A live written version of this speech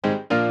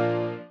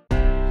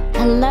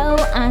Hello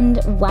and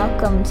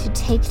welcome to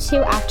Take Two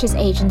Actors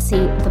Agency,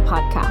 the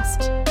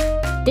podcast.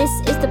 This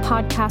is the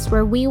podcast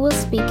where we will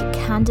speak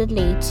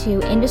candidly to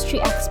industry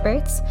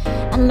experts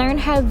and learn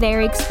how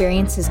their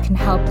experiences can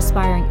help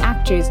aspiring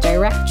actors,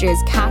 directors,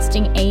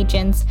 casting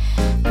agents,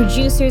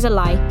 producers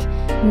alike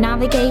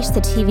navigate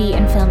the TV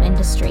and film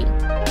industry.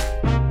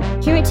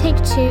 Here at Take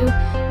Two,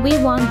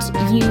 we want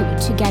you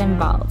to get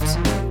involved.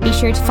 Be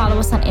sure to follow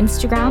us on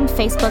Instagram,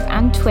 Facebook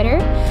and Twitter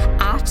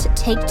at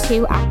Take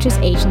Two Actors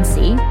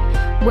Agency,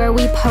 where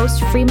we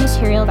post free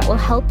material that will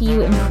help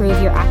you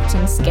improve your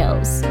acting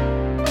skills.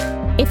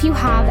 If you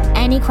have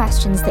any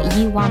questions that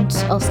you want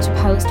us to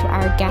pose to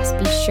our guests,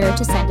 be sure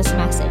to send us a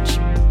message.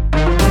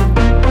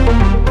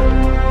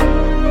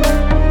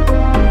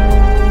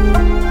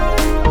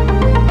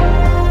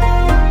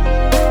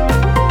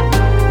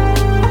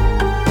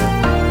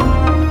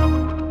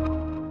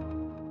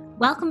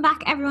 Welcome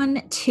back,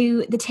 everyone,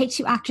 to the Take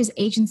Two Actors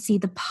Agency,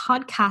 the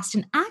podcast,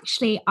 and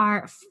actually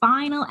our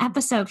final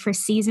episode for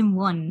season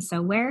 1.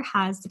 So where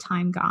has the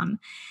time gone?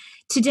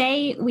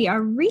 Today, we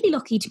are really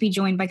lucky to be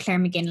joined by Claire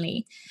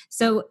McGinley.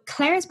 So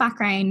Claire's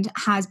background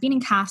has been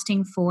in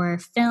casting for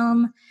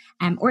film,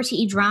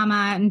 RTE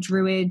Drama and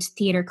Druid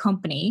Theatre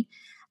Company.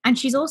 And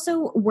she's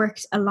also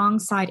worked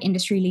alongside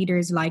industry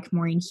leaders like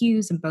Maureen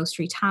Hughes and Bow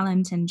Street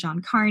Talent and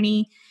John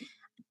Carney.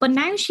 But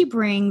now she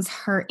brings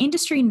her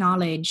industry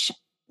knowledge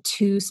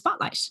to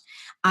Spotlight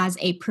as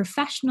a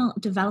professional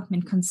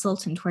development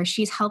consultant, where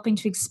she's helping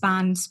to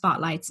expand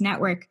Spotlight's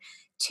network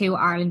to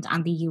Ireland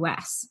and the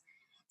US.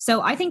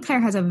 So I think Claire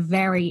has a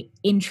very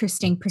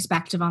interesting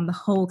perspective on the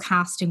whole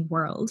casting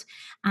world,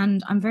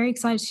 and I'm very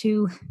excited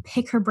to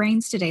pick her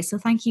brains today. So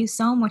thank you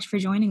so much for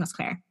joining us,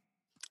 Claire.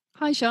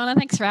 Hi, Shauna.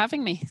 Thanks for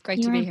having me. It's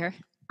great to be here.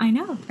 I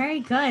know.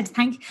 Very good.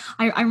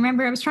 I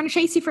remember I was trying to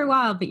chase you for a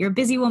while, but you're a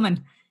busy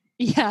woman.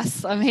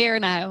 Yes, I'm here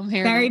now.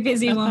 Very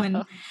busy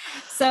woman.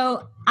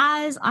 So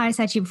as I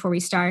said to you before we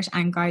start,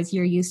 and guys,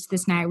 you're used to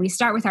this now, we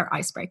start with our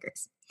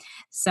icebreakers.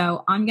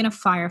 So I'm going to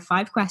fire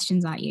 5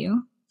 questions at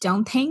you.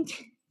 Don't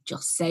think,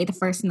 just say the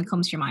first thing that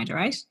comes to your mind, all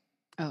right?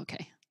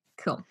 Okay.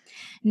 Cool.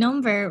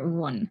 Number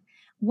 1.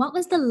 What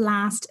was the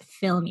last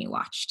film you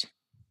watched?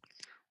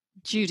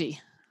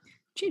 Judy.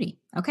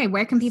 Okay,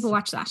 where can people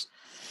watch that?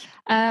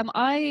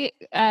 I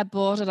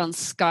bought it on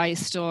Sky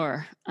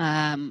Store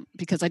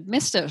because I'd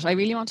missed it. I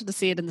really wanted to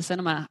see it in the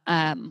cinema,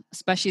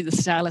 especially the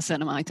Stella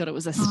cinema. I thought it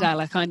was a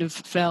Stella kind of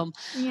film.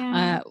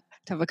 Yeah.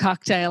 To have a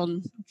cocktail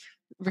and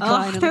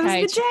recline on the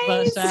couch.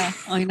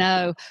 But I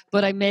know,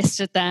 but I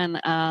missed it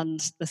then and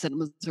the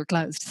cinemas were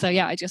closed. So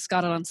yeah, I just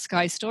got it on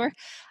Sky Store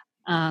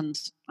and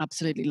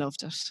absolutely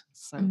loved it.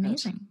 So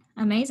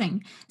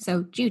Amazing.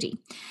 So Judy,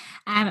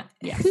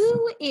 yes.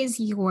 Who is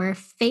your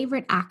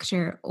favorite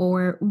actor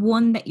or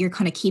one that you're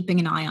kind of keeping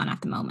an eye on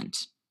at the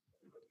moment?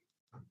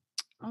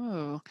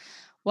 Oh,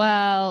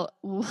 well,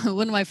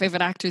 one of my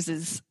favorite actors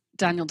is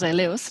Daniel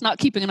Day-Lewis. Not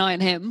keeping an eye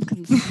on him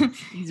because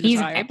he's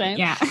retired now.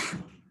 Yeah.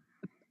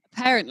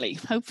 Apparently,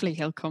 hopefully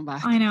he'll come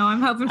back. I know.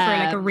 I'm hoping for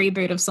like a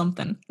reboot of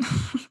something.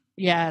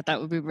 Yeah,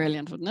 that would be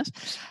brilliant, wouldn't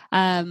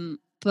it?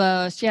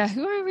 But yeah,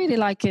 who I really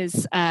like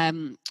is,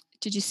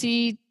 did you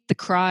see The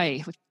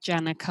Cry with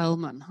Jenna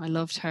Coleman? I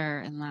loved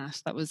her in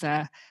that. That was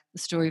the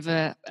story of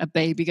a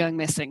baby going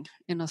missing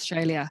in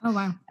Australia. Oh,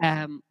 wow.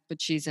 But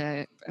she's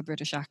a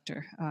British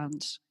actor.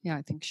 And yeah,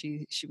 I think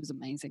she was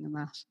amazing in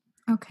that.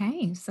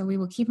 Okay, so we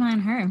will keep an eye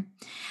on her.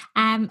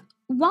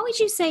 What would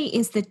you say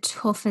is the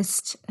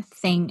toughest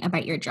thing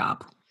about your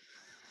job?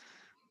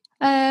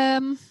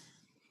 I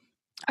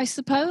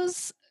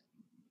suppose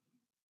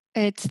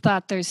it's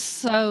that there's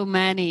so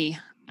many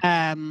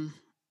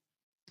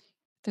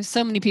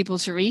people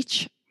to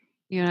reach,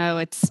 you know,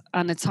 it's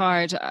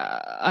hard.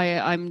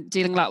 I'm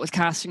dealing a lot with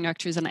casting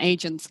directors and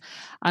agents,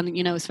 and,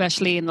 you know,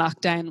 especially in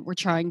lockdown, we're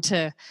trying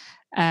to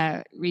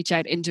reach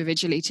out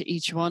individually to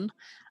each one.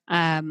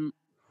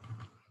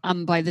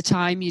 And by the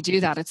time you do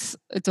that, it's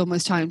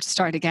almost time to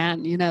start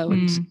again, you know,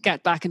 and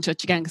get back in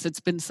touch again because it's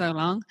been so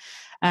long.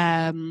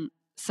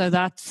 So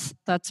that's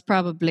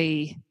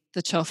probably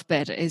the tough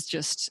bit, is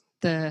just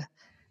the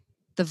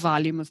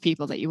volume of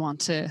people that you want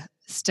to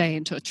stay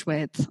in touch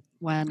with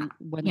when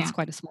it's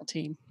quite a small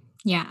team.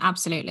 Yeah,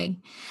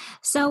 absolutely.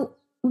 So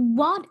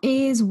what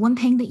is one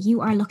thing that you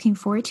are looking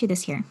forward to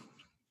this year?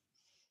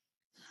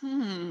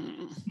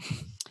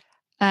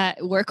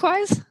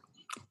 Work-wise?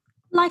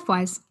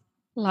 Life-wise.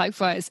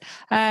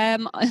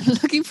 I'm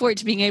looking forward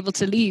to being able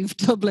to leave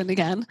Dublin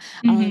again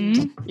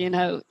and, you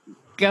know,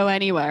 go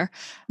anywhere.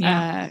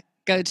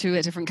 Go to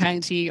a different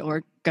county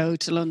or go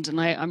to London.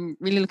 I'm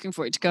really looking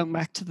forward to going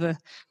back to the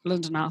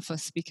London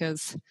office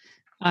because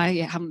I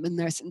haven't been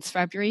there since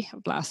February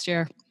of last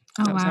year.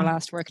 That was our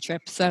last work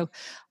trip. So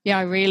yeah,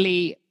 I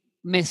really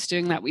miss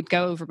doing that. We'd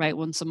go over about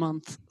once a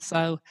month.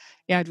 So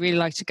yeah, I'd really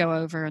like to go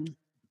over and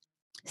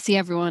see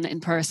everyone in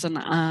person,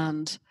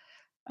 and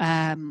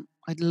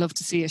I'd love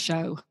to see a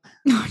show,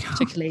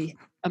 particularly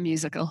a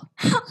musical.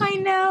 I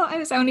know. I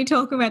was only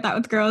talking about that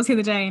with girls the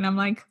other day, and I'm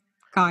like,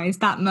 guys,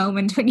 that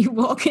moment when you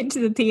walk into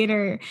the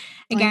theater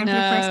again for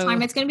the first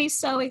time, it's going to be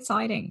so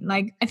exciting.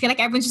 Like, I feel like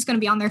everyone's just going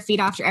to be on their feet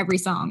after every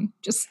song.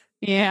 Just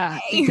yeah,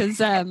 because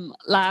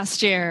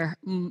last year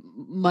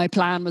my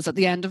plan was at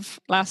the end of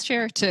last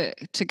year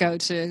to go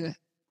to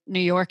New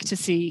York to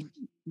see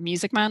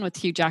Music Man with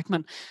Hugh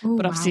Jackman. Ooh,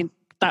 but obviously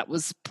that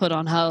was put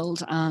on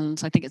hold,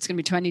 and I think it's going to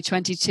be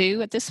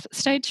 2022 at this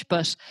stage.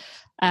 But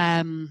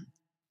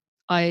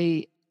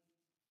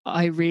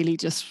I really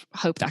just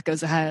hope that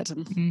goes ahead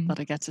and that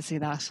I get to see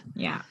that.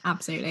 Yeah,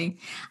 absolutely.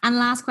 And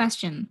last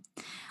question.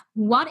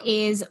 What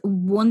is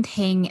one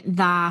thing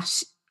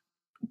that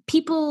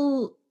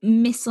people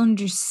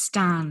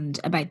misunderstand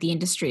about the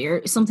industry,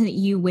 or something that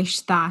you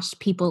wish that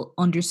people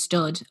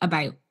understood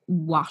about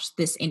what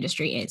this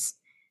industry is?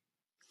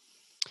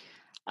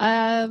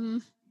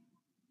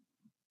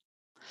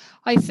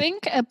 I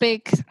think a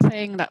big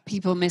thing that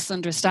people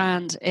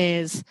misunderstand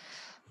is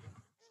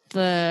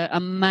the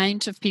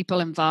amount of people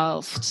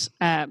involved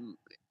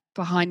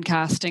behind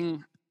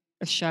casting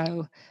a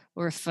show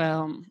or a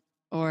film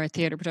or a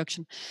theatre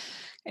production.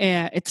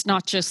 It's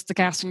not just the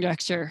casting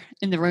director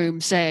in the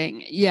room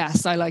saying,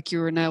 yes, I like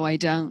you, or no, I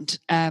don't.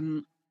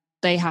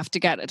 They have to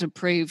get it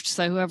approved.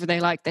 So whoever they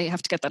like, they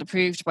have to get that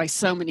approved by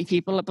so many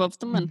people above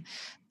them and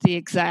the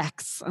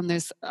execs. And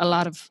there's a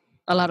lot of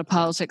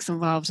politics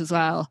involved as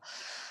well.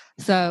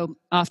 So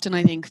often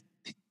I think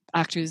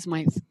actors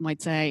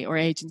might say, or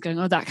agents going,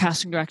 oh, that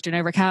casting director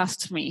never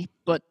cast me.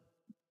 But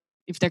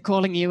if they're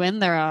calling you in,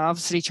 they're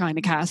obviously trying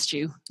to cast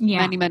you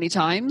many, many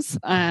times.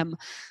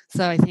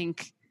 So I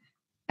think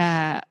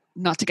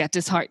not to get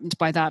disheartened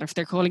by that. If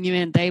they're calling you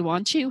in, they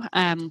want you,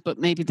 but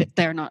maybe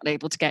they're not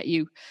able to get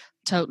you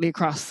totally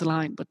across the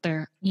line. But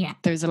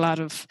there's a lot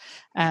of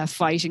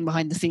fighting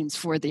behind the scenes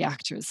for the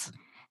actors.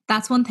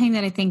 That's one thing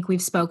that I think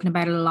we've spoken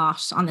about a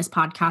lot on this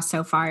podcast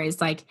so far, is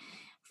like,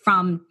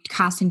 from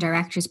casting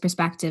directors'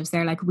 perspectives,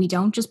 they're like, we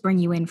don't just bring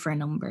you in for a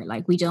number.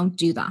 Like, we don't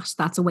do that.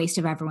 That's a waste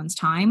of everyone's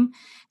time.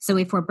 So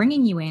if we're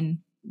bringing you in,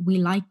 we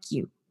like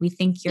you. We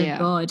think you're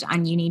good,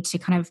 and you need to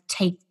kind of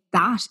take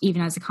that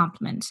even as a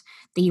compliment,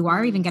 that you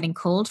are even getting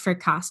called for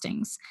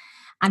castings.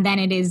 And then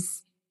it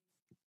is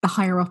the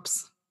higher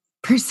ups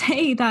per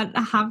se that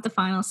have the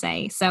final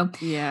say. So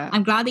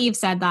I'm glad that you've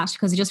said that,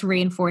 because it just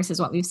reinforces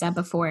what we've said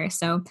before.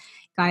 So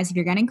guys, if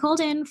you're getting called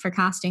in for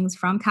castings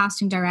from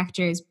casting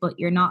directors, but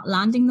you're not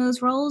landing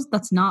those roles,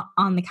 that's not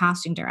on the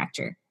casting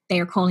director. They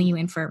are calling you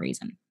in for a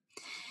reason.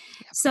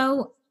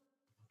 So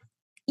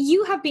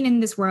you have been in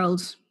this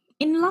world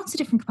in lots of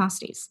different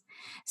capacities.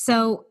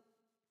 So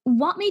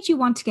what made you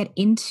want to get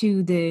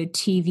into the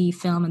TV,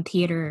 film and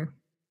theatre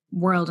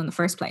world in the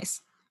first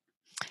place?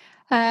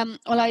 Well,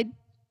 I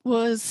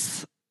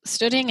was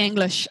studying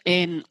English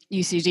in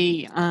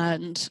UCD,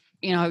 and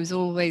I was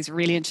always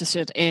really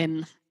interested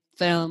in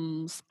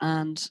films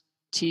and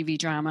TV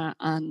drama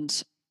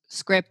and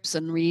scripts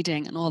and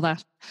reading and all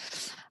that.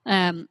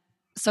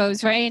 So I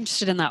was very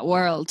interested in that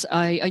world.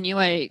 I knew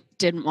I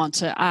didn't want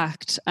to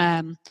act.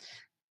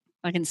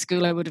 Like in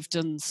school, I would have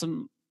done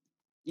some,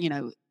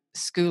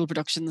 school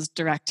productions,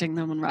 directing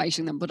them and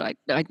writing them, but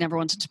I'd never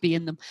wanted to be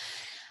in them.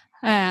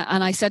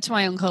 And I said to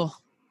my uncle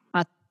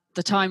at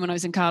the time when I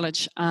was in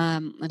college,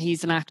 and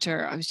he's an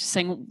actor, I was just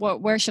saying,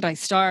 where should I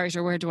start,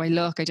 or where do I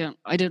look? I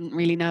didn't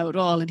really know at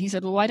all. And he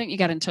said, well, why don't you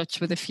get in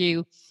touch with a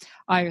few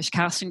Irish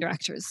casting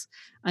directors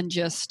and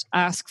just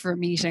ask for a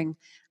meeting,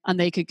 and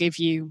they could give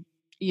you,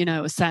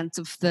 a sense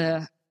of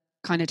the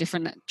kind of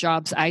different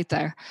jobs out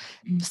there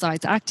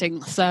besides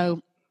acting. So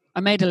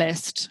I made a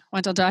list,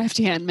 went on to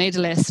IFTN, made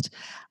a list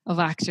of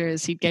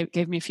actors. He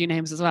gave me a few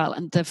names as well.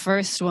 And the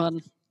first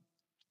one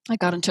I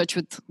got in touch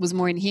with was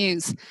Maureen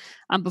Hughes.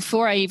 And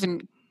before I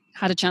even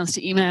had a chance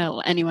to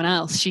email anyone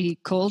else, she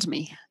called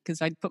me,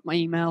 because I'd put my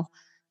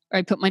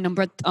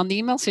number on the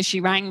email. So she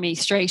rang me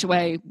straight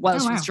away while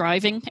she was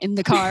driving in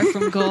the car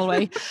from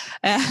Galway.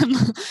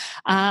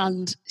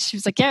 And she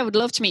was like, yeah, I would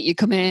love to meet you.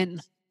 Come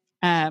in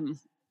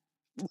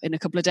a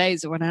couple of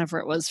days or whenever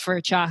it was for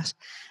a chat.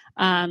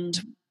 And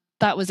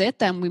that was it.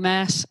 Then we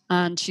met,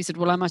 and she said,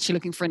 well, I'm actually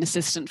looking for an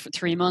assistant for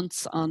 3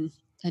 months on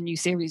a new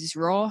series,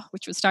 Raw,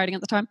 which was starting at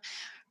the time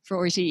for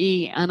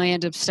RTE. And I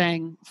ended up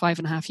staying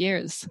 5.5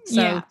 years.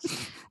 So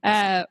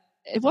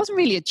it wasn't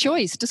really a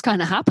choice. It just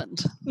kind of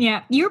happened.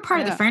 Yeah. You were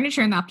part of the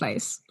furniture in that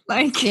place.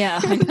 Like, yeah,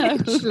 I know.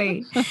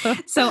 Literally.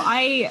 So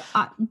I,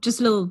 just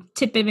a little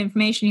tidbit of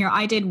information here.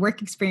 I did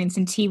work experience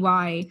in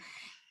TY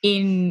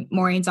in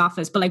Maureen's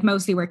office, but like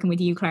mostly working with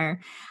you,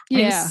 Claire. And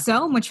it was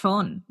so much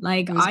fun.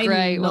 Like,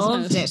 I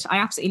loved it. I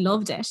absolutely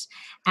loved it.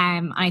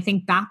 I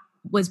think that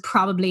was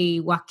probably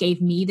what gave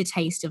me the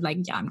taste of like,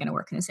 yeah, I'm going to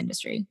work in this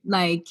industry.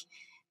 Like,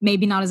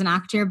 maybe not as an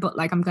actor, but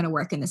like, I'm going to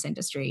work in this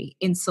industry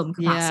in some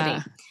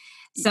capacity.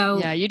 So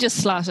yeah, you just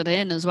slotted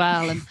in as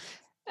well. And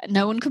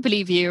no one could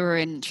believe you were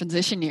in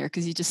transition year,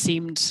 because you just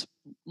seemed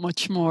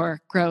much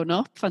more grown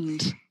up,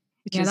 and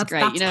which is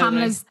great.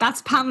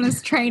 That's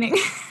Pamela's training.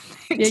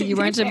 Yeah, you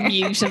weren't a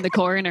mute in the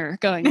corner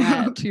going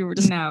ahead. You were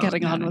just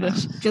getting on with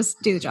it.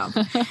 Just do the job.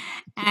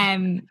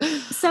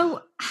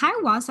 So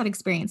how was that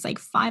experience? Like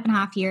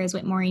 5.5 years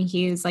with Maureen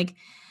Hughes, like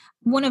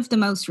one of the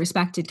most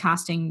respected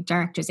casting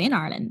directors in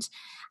Ireland.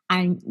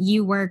 And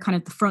you were kind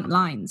of the front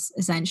lines,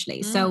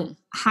 essentially. So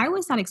how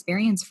was that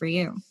experience for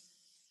you?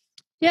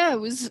 Yeah, it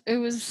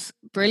was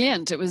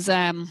brilliant. It was,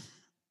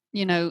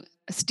 you know,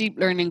 a steep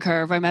learning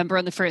curve. I remember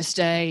on the first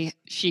day,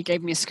 she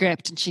gave me a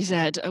script and she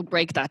said, "Oh,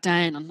 break that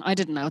down." And I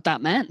didn't know what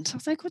that meant. I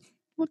was like,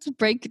 what's a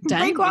break it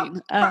down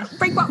mean?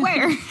 Break what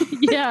where?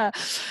 Yeah.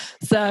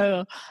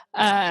 So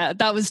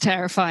that was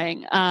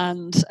terrifying.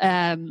 And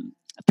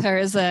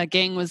Theresa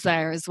Ging was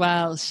there as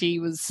well. She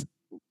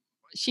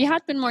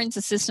had been Maureen's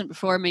assistant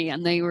before me,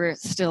 and they were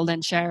still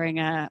then sharing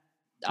a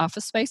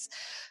office space.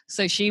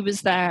 So she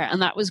was there,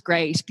 and that was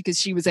great because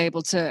she was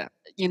able to,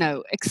 you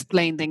know,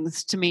 explain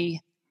things to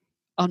me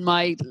on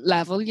my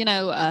level, you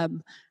know.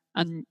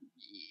 And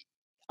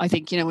I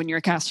think, you know, when you're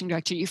a casting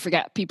director, you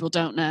forget people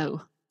don't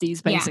know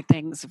these basic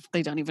things if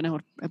they don't even know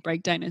what a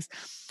breakdown is.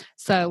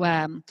 So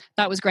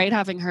that was great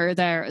having her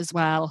there as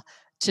well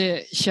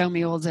to show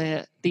me all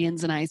the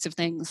ins and outs of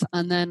things.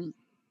 And then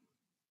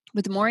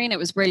with Maureen, it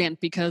was brilliant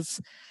because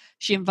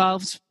she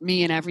involved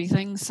me in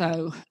everything.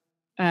 So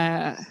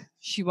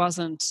she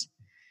wasn't,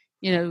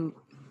 you know,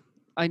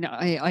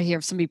 I hear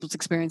of some people's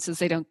experiences,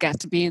 they don't get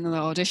to be in the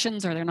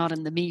auditions, or they're not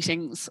in the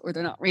meetings, or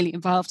they're not really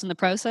involved in the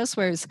process,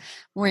 whereas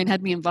Maureen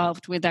had me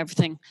involved with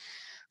everything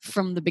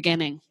from the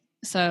beginning.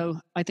 So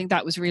I think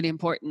that was really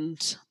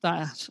important,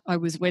 that I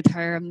was with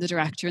her and the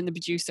director and the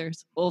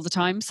producers all the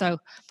time. So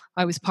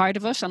I was part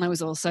of it, and I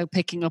was also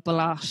picking up a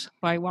lot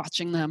by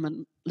watching them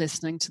and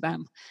listening to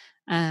them.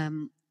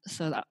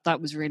 So that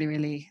was really,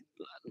 really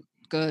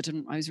good,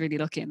 and I was really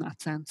lucky in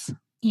that sense.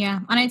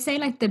 Yeah, and I'd say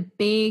like the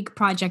big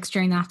projects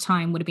during that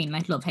time would have been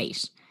like Love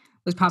Hate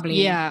was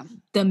probably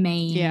the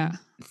main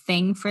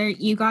thing for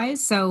you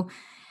guys. So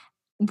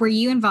were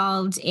you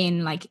involved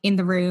in like in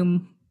the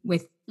room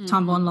with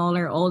Tom Vaughan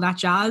Lawler, all that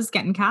jazz,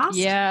 getting cast?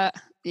 Yeah,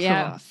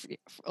 cool.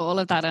 All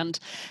of that, and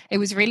it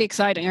was really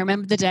exciting. I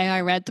remember the day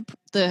I read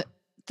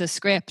the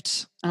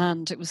script,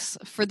 and it was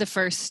for the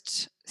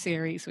first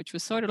series, which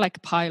was sort of like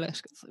a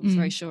pilot because it was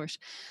very short.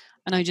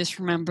 And I just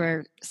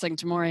remember saying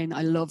to Maureen,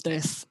 "I love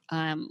this.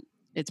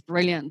 It's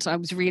brilliant." I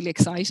was really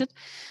excited,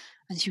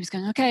 and she was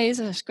going, "Okay, is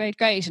it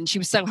great?" And she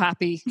was so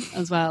happy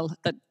as well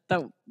that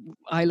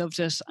I loved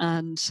it.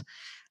 And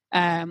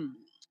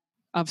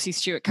obviously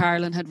Stuart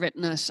Carlin had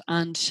written it,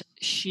 and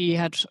she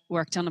had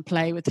worked on a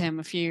play with him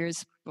a few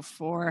years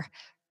before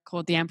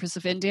called The Empress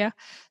of India.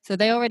 So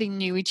they already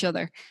knew each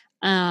other,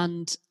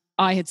 and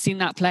I had seen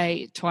that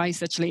play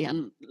twice actually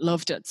and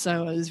loved it.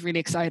 So I was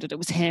really excited. It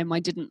was him. I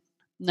didn't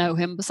know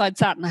him besides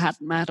that, and I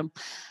hadn't met him.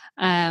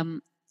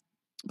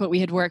 But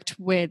we had worked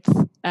with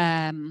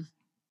the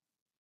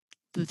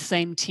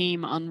same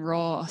team on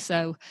Raw.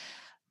 So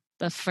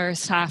the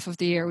first half of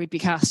the year we'd be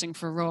casting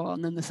for Raw,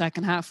 and then the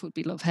second half would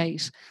be Love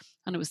Hate.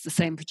 And it was the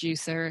same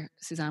producer,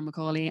 Suzanne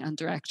Macaulay, and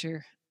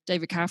director,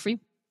 David Caffrey.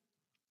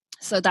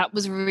 So that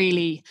was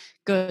really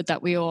good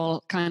that we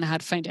all kind of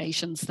had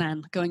foundations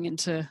then going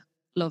into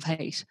Love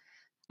Hate,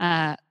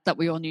 that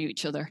we all knew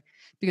each other,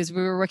 because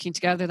we were working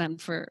together then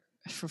for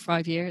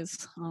 5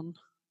 years on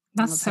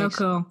That's Love so Hate.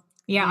 cool.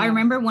 Yeah, I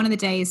remember one of the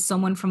days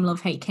someone from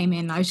Love Hate came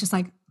in. I was just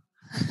like,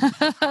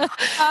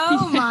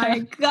 oh my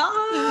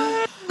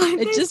God.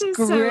 It just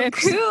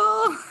gripped so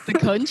cool. the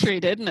country,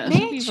 didn't it?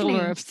 People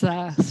were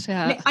obsessed.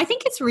 Yeah. I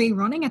think it's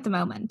rerunning at the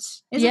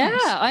moment, isn't it?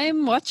 Yeah,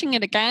 I'm watching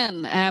it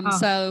again.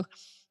 So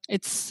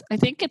I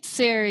think it's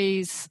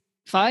series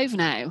 5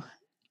 now.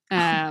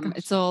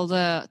 It's all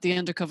the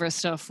undercover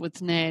stuff with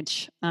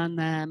Nidge,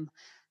 and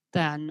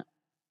then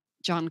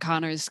John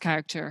Connor's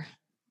character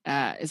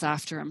is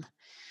after him.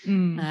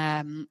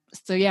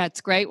 So yeah,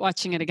 it's great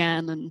watching it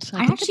again, and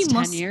I think it's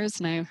 10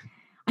 years now.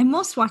 I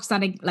must watch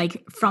that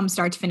like from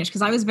start to finish,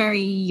 because I was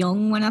very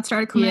young when that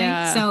started coming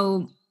out.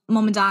 So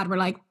mum and dad were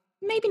like,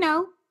 maybe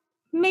not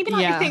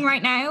your thing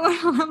right now.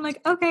 I'm like,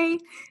 okay.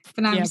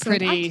 But now I'm just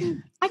like,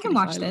 I can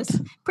watch violent.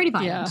 This. Pretty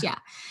violent, yeah.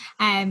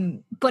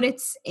 But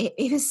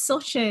it was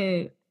such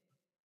it's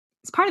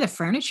part of the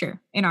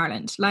furniture in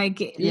Ireland. Like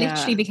it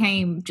literally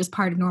became just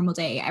part of normal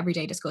day,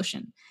 everyday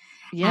discussion.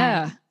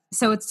 Yeah.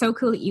 So it's so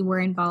cool that you were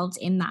involved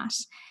in that.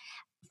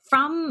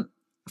 From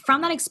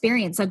that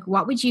experience, like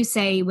what would you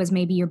say was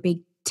maybe your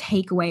big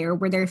takeaway, or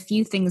were there a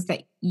few things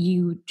that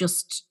you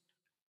just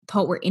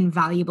thought were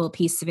invaluable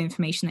pieces of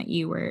information that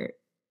you were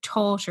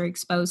taught or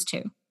exposed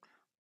to?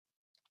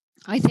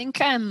 I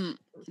think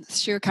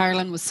Stuart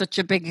Carlin was such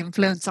a big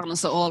influence on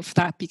us all for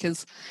that,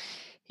 because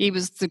he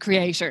was the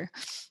creator.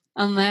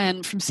 And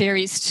then from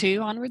series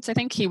 2 onwards, I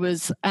think he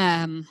was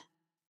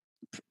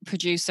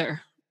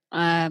producer.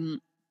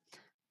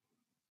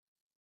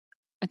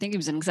 I think he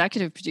was an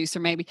executive producer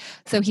maybe.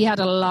 So he had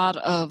a lot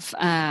of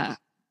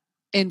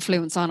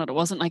influence on it. It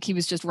wasn't like he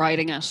was just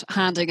writing it,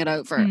 handing it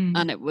over,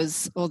 and it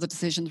was all the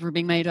decisions were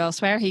being made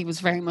elsewhere. He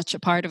was very much a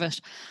part of it.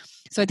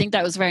 So I think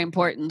that was very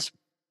important,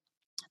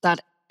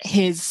 that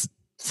his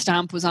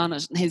stamp was on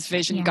it, and his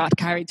vision got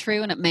carried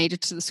through and it made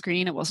it to the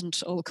screen. It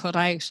wasn't all cut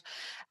out.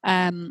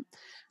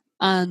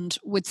 And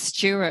with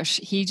Stuart,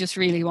 he just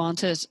really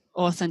wanted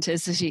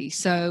authenticity.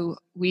 So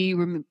we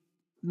were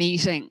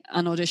meeting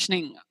and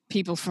auditioning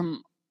people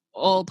from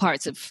all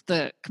parts of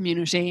the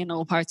community and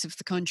all parts of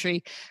the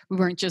country. We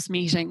weren't just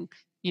meeting,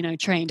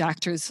 trained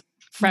actors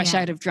fresh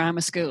out of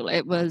drama school.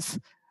 It was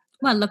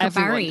look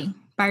everyone.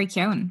 at Barry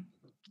Keoghan.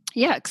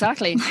 Yeah,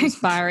 exactly. It was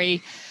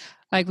Barry.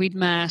 Like, we'd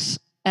met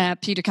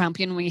Peter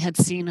Campion. We had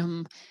seen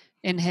him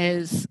in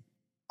his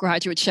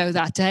graduate show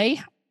that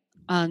day,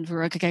 and we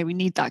were like, okay, we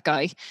need that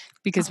guy,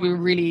 because we were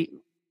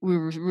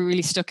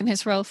really stuck in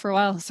his role for a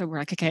while. So we're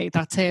like, okay,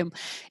 that's him.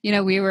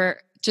 We were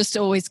just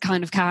always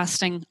kind of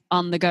casting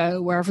on the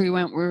go. Wherever we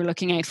went, we were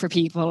looking out for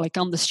people, like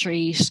on the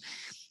street,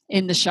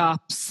 in the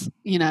shops,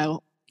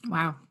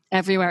 Wow.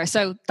 everywhere.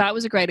 So that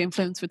was a great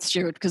influence with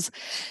Stuart, because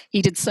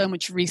he did so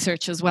much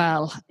research as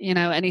well.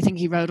 Anything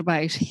he wrote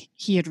about,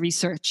 he had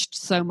researched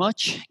so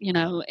much,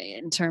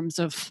 in terms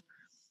of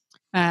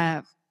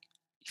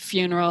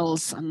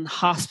funerals and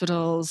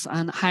hospitals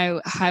and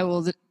how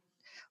all the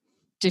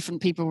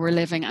different people were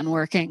living and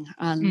working,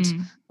 and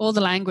all the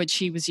language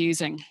he was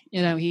using.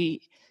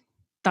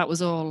 That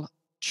was all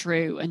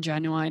true and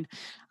genuine,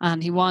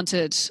 and he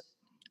wanted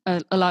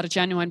a lot of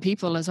genuine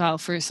people as well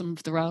for some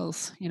of the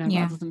roles,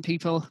 rather than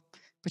people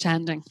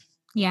pretending.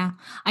 Yeah,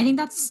 I think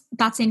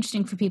that's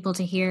interesting for people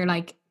to hear.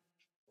 Like,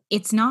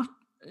 it's not,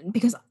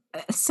 because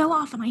so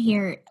often I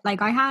hear,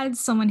 like, I had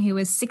someone who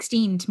was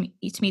 16 to me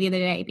the other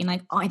day being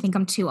like, oh, I think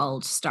I'm too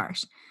old to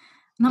start.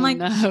 And I'm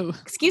no.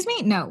 Excuse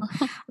me? No.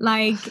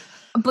 Like,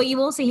 but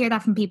you also hear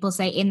that from people,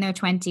 say, in their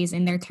 20s,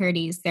 in their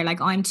 30s. They're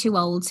like, oh, I'm too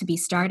old to be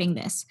starting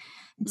this.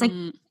 It's like,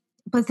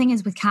 but the thing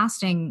is, with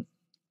casting,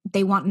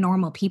 they want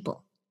normal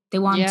people. They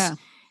want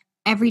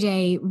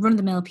everyday,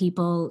 run-of-the-mill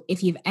people.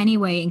 If you have any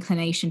way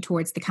inclination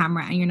towards the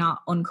camera and you're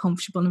not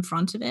uncomfortable in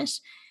front of it,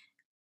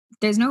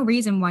 there's no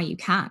reason why you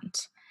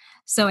can't.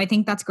 So I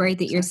think that's great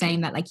that you're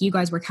saying that, like, you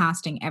guys were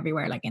casting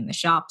everywhere, like in the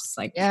shops,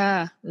 like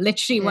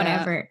literally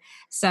whatever.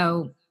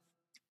 So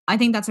I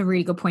think that's a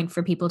really good point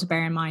for people to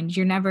bear in mind.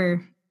 You're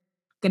never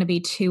going to be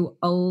too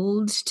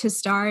old to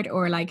start,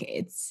 or like,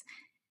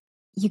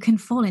 you can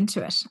fall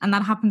into it. And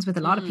that happens with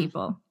a lot of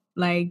people.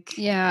 Like,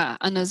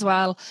 and as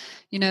well,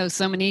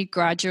 so many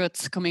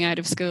graduates coming out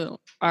of school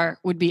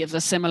would be of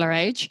a similar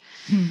age.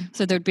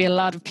 So there'd be a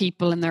lot of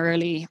people in their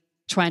early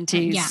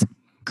 20s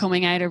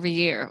coming out every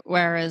year,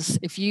 whereas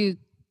if you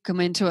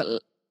come into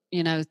it,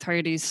 30s,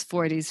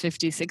 40s,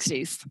 50s,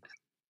 60s,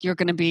 you're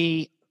going to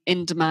be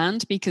in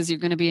demand, because you're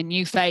going to be a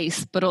new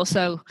face, but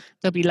also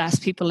there'll be less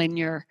people in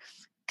your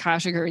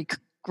category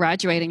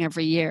graduating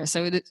every year,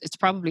 so it's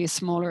probably a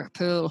smaller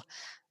pool.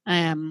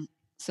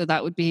 So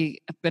that would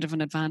be a bit of an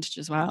advantage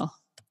as well.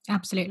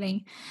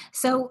 Absolutely.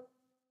 So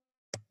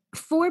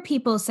for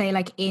people, say,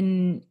 like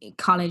in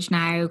college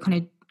now,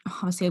 kind of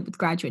obviously with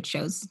graduate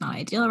shows, it's not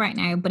ideal right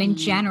now, but in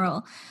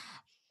general,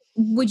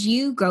 would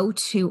you go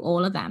to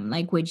all of them?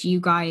 Like, would you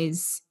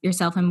guys,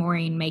 yourself and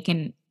Maureen, make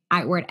an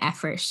outward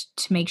effort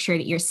to make sure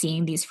that you're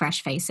seeing these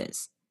fresh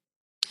faces?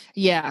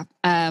 Yeah.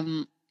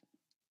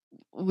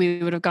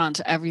 We would have gone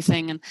to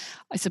everything. And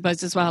I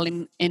suppose as well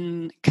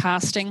in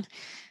casting,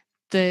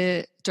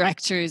 the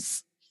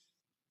directors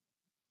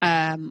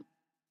are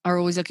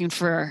always looking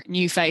for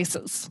new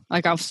faces.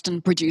 Like,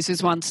 often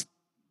producers want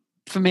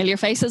familiar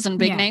faces and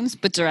big names,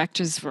 but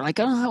directors were like,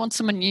 oh, I want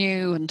someone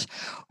new,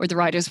 or the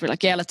writers were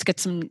like, yeah, let's get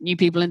some new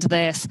people into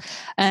this.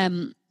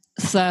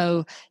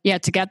 So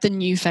to get the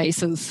new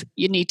faces,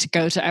 you need to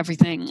go to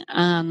everything,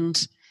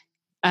 and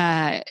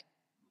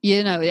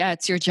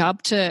it's your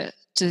job to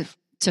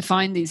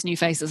find these new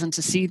faces and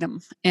to see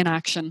them in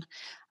action,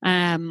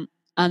 and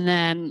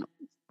then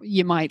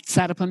you might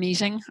set up a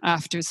meeting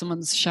after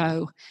someone's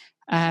show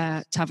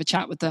to have a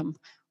chat with them,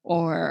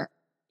 or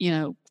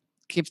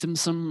give them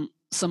some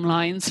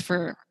lines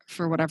for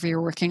whatever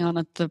you're working on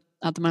at the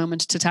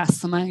moment to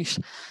test them out.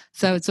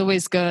 So it's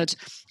always good,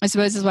 I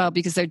suppose, as well,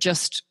 because they're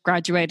just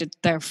graduated,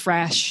 they're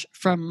fresh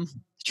from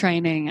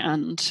training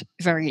and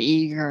very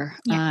eager.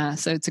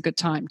 So it's a good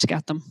time to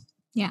get them.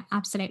 Yeah,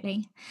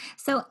 absolutely.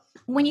 So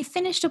when you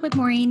finished up with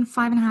Maureen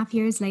 5.5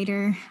 years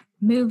later,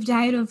 moved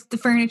out of the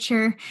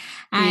furniture,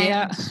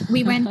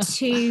 we went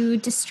to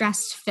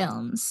Distressed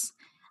Films.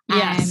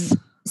 Yes.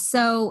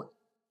 So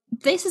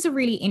this is a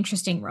really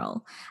interesting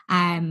role.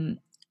 And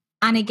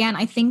again,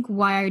 I think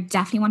why I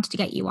definitely wanted to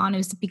get you on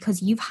is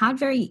because you've had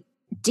very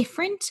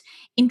different,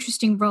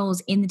 interesting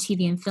roles in the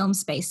TV and film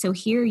space. So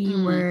here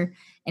you were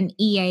an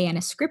EA and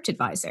a script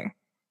advisor.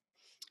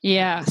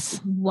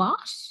 Yes. What?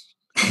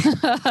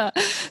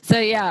 So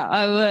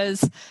I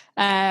was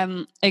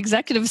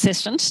executive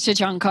assistant to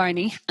John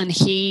Carney, and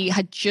he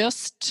had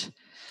just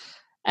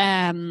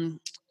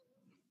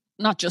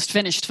not just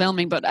finished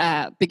filming,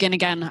 but Begin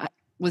Again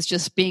was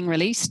just being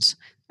released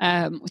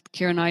with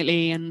Keira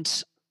Knightley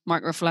and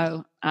Mark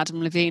Ruffalo,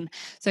 Adam Levine.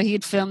 So he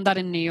had filmed that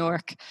in New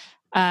York,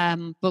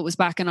 but was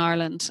back in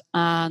Ireland,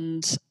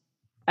 and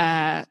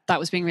that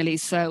was being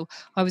released. So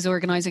I was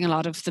organising a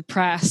lot of the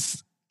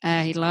press He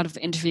had a lot of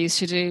interviews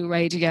to do,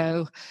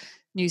 radio,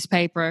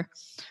 newspaper,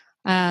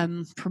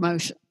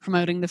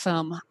 promoting the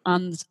film.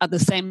 And at the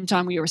same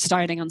time, we were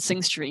starting on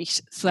Sing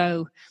Street.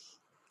 So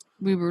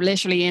we were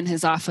literally in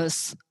his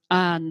office,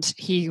 and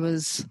he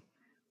was,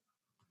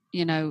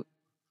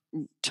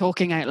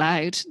 talking out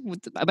loud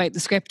about the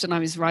script, and I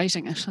was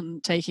writing it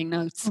and taking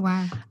notes. Oh,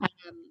 wow.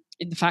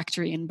 In the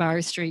factory in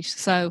Barrow Street.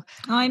 So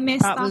I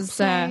missed that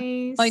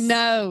place. I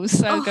know,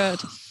 so good.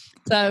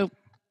 So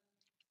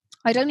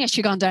I'd only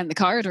actually gone down the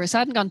corridor, so I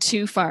hadn't gone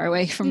too far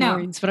away from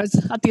Maureen's, but I was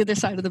at the other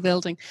side of the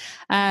building.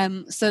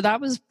 So that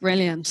was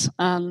brilliant.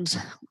 And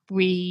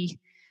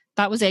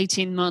that was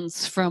 18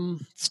 months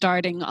from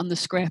starting on the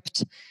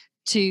script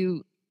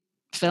to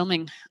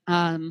filming.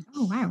 Oh,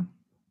 wow.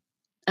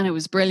 And it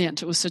was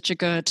brilliant. It was such a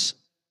good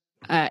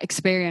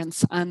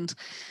experience. And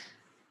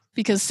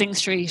because Sing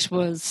Street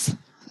was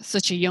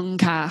such a young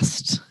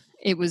cast,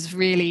 it was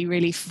really,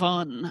 really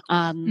fun.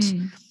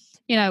 And,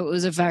 it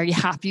was a very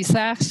happy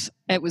set.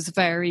 It was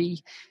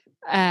very,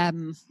 there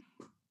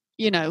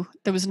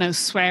was no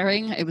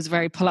swearing. It was a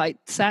very polite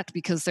set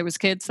because there was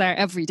kids there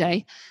every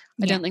day.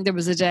 I don't think there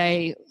was a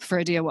day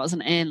Ferdia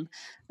wasn't in.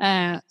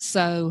 And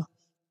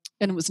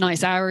it was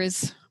nice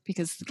hours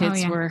because the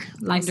kids were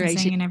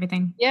licensing and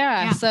everything.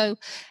 Yeah. So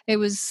it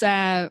was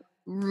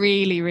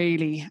really,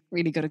 really,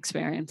 really good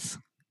experience.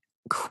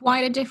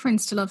 Quite a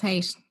difference to Love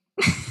Hate.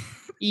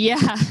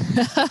 Yeah.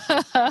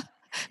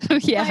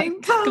 Yeah,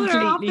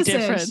 completely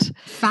different.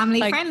 Family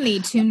friendly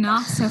to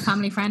not so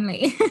family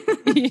friendly.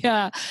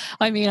 Yeah.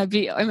 I mean, I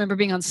remember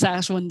being on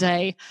set one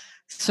day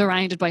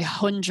surrounded by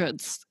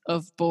hundreds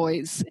of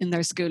boys in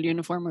their school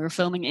uniform. We were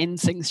filming in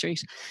Sing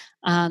Street,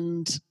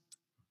 and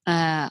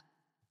I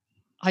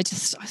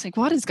was like,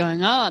 what is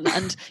going on?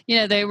 And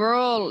they were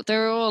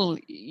all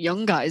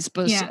young guys,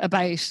 but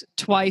about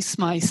twice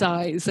my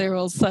size. They were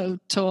all so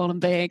tall and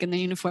big in the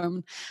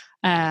uniform.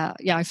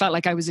 I felt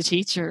like I was a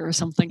teacher or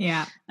something.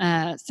 Yeah.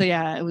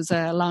 It was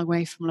a long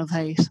way from Love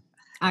Hate.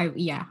 I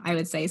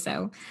would say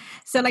so.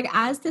 So, like,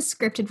 as the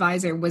script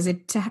advisor, was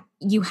it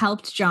you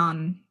helped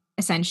John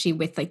essentially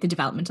with like the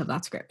development of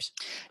that script?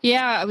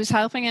 Yeah, I was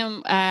helping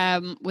him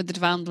with the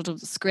development of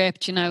the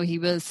script. He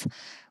was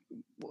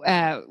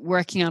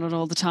working on it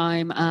all the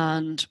time,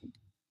 and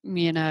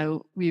we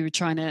were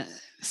trying to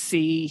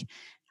see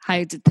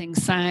how did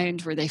things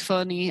sound, were they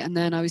funny, and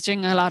then I was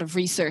doing a lot of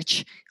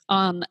research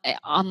on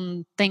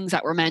things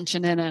that were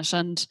mentioned in it,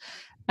 and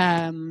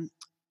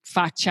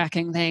fact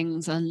checking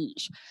things, and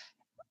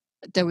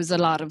there was a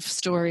lot of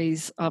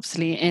stories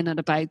obviously in it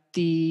about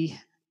the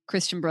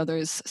Christian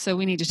brothers, so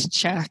we needed to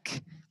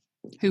check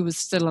who was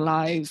still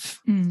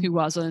alive, who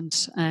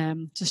wasn't,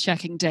 just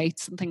checking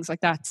dates and things like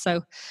that.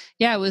 So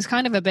it was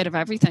kind of a bit of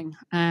everything,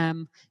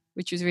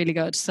 which was really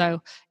good.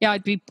 So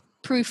I'd be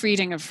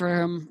proofreading it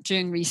for him,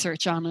 doing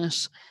research on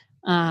it,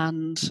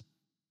 and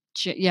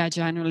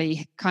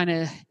generally kind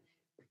of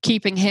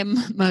keeping him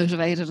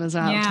motivated as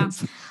well.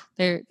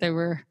 There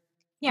were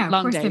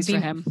long days for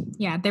him.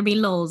 Yeah, there'd be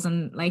lulls,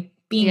 and like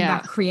being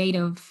that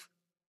creative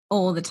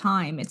all the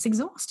time, it's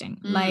exhausting.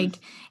 Like,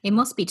 it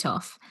must be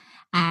tough.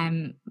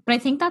 But I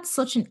think that's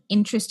such an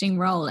interesting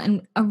role,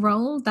 and a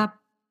role that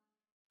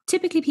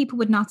typically people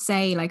would not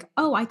say like,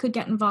 oh, I could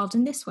get involved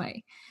in this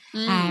way.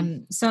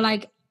 So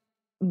like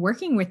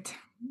working with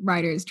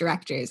writers,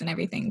 directors and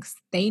everything,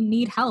 they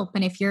need help.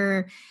 And if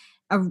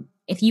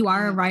you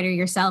are a writer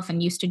yourself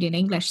and you studied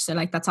English, so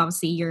like that's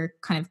obviously your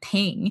kind of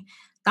thing,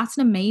 that's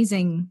an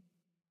amazing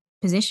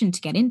position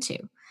to get into.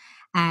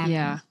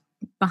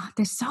 But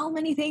there's so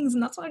many things,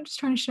 and that's what I'm just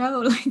trying to show.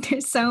 Like,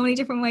 there's so many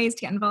different ways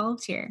to get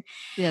involved here.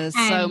 Yeah,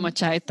 there's so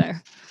much out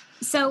there.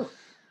 So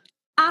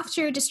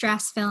after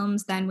Distress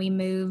Films, then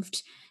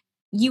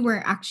you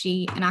were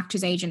actually an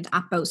actor's agent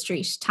at Bow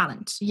Street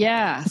Talent.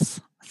 Yes.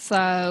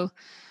 So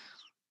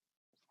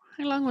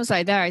how long was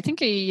I there? I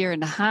think a year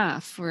and a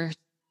half, or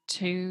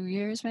 2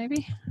 years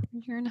maybe, a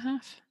year and a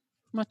half.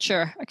 I'm not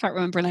sure. I can't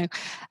remember now.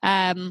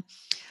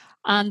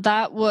 And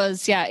that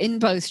was, in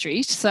Bow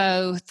Street.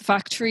 So the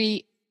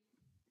factory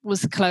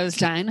was closed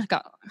down,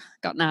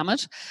 got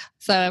nammed.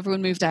 So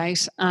everyone moved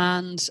out,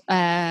 and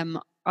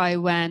I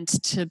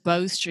went to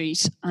Bow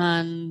Street,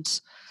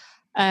 and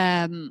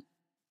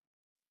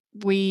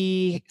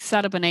we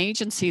set up an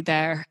agency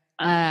there,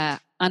 and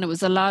it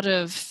was a lot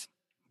of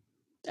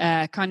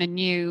kind of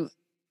new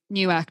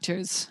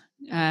actors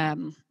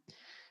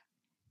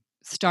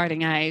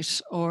starting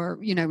out, or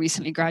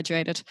recently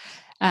graduated.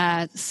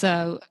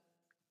 So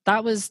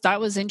that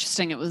was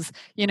interesting. It was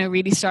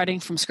really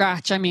starting from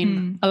scratch. I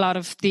mean, a lot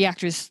of the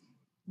actors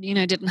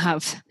didn't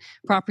have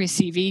proper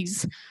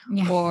CVs,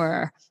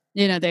 or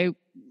they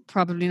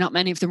probably, not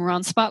many of them were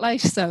on Spotlight.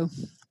 So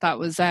that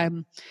was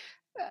in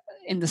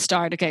the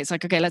start. Okay, it's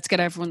like, okay, let's get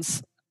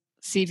everyone's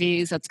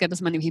CVs, let's get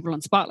as many people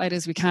on Spotlight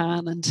as we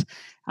can, and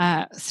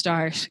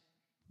start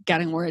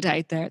getting word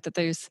out there that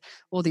there's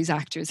all these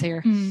actors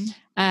here.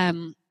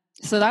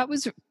 So that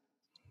was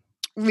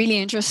really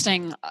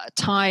interesting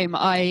time.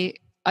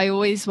 I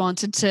always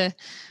wanted to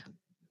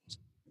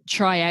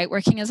try out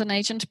working as an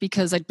agent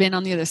because I'd been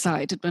on the other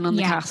side, I'd been on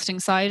the casting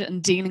side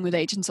and dealing with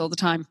agents all the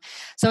time.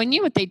 So I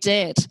knew what they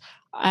did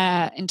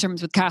in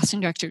terms with casting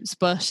directors,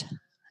 but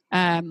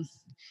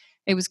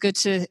it was good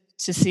to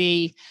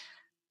see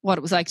what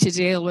it was like to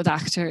deal with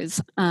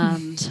actors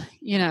and,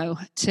 you know,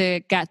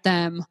 to get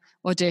them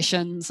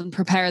auditions and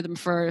prepare them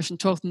for it and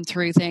talk them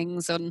through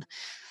things and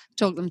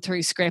talk them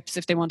through scripts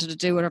if they wanted to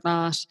do it or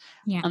not.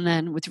 Yeah. And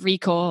then with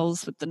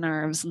recalls, with the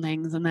nerves and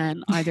things, and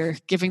then either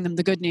giving them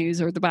the good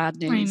news or the bad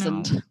news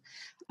and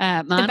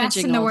managing the best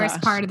and the worst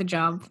that. part of the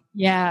job.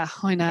 Yeah,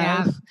 I know.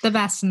 Yeah, the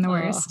best and the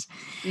worst.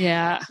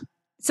 Yeah.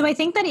 So I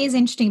think that is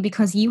interesting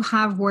because you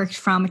have worked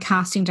from a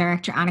casting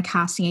director and a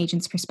casting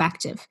agent's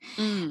perspective.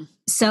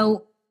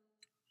 So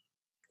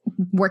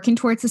working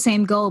towards the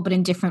same goal, but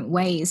in different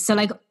ways. So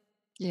like,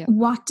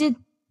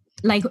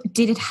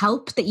 did it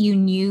help that you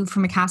knew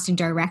from a casting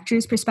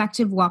director's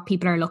perspective what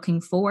people are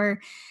looking for?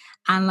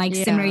 And like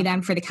similarly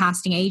then for the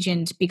casting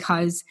agent,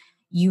 because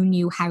you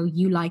knew how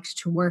you liked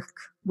to work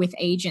with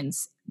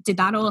agents. Did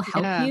that all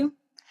help you?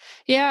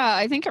 Yeah,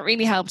 I think it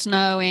really helped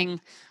knowing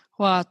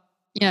what,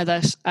 you know,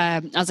 that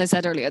as I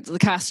said earlier, the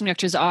casting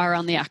directors are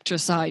on the actor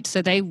side.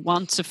 So they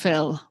want to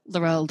fill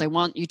the role. They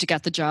want you to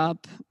get the job.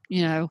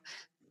 You know,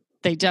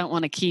 they don't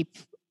want to keep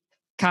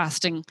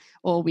casting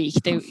all week.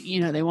 They,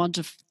 you know, they want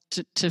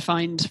to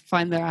find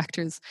their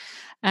actors.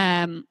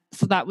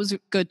 So that was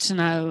good to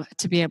know,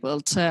 to be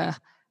able to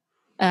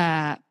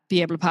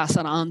pass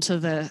that on to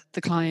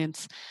the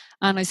clients.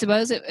 And I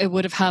suppose it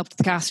would have helped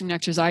the casting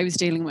directors I was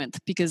dealing with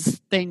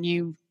because they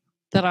knew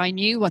that I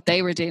knew what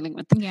they were dealing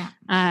with. Yeah.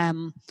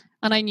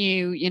 And I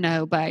knew, you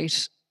know,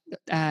 about,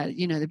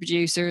 you know, the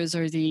producers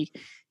or the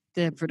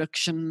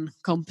production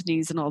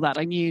companies and all that.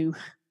 I knew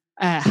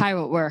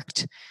how it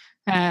worked,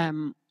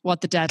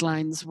 what the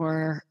deadlines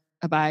were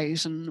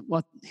about and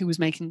who was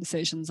making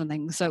decisions and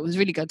things. So it was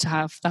really good to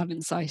have that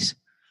insight.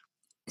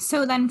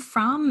 So then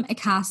from a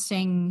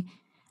casting,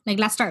 like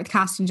let's start with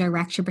casting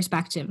director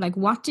perspective. Like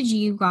what did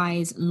you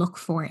guys look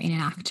for in an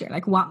actor?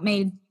 Like what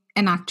made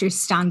an actor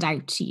stand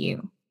out to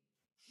you?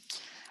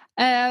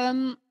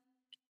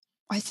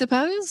 I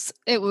suppose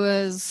it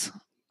was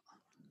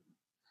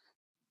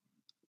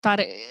that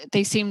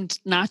they seemed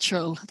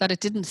natural, that it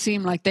didn't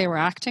seem like they were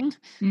acting,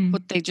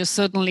 but they just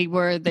suddenly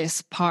were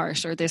this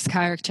part or this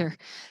character.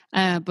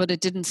 But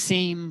it didn't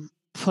seem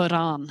put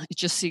on. It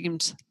just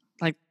seemed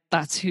like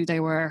that's who they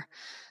were.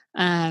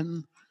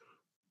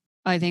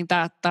 I think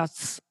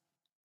that's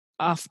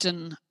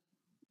often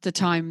the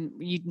time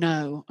you'd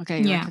know,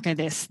 okay, like, okay,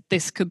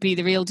 this could be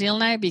the real deal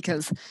now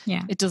because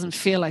it doesn't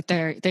feel like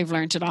they've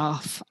learned it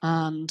off.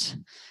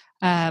 And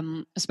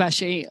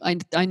especially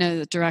I know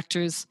that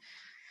directors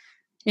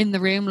in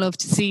the room love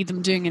to see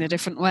them doing it a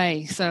different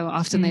way. So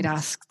often they'd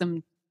ask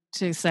them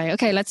to say,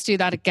 okay, let's do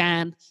that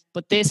again,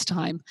 but this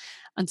time.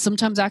 And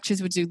sometimes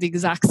actors would do the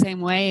exact same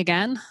way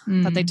again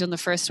that they'd done the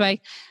first way.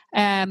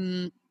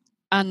 And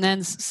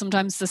then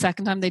sometimes the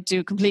second time they'd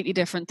do completely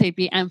different. They'd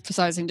be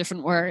emphasizing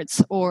different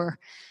words or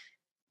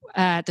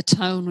the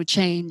tone would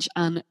change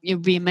and it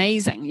would be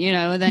amazing, you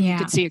know, and then you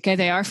could see, okay,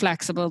 they are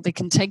flexible, they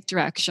can take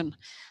direction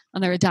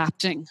and they're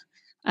adapting,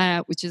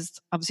 which is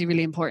obviously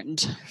really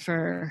important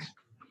for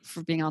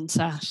being on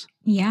set.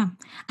 Yeah.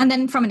 And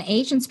then from an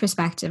agent's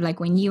perspective, like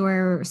when you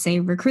were, say,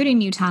 recruiting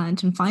new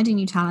talent and finding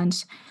new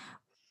talent,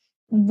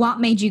 what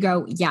made you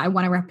go, yeah, I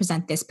want to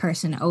represent this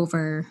person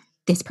over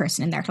this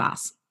person in their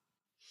class?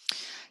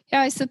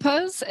 Yeah, I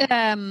suppose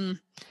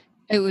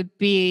it would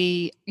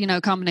be, you know,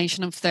 a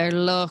combination of their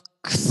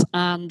looks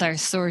and their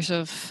sort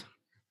of,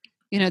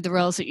 you know, the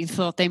roles that you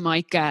thought they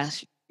might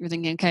get. You're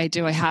thinking, okay,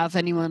 do I have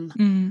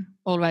anyone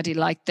already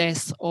like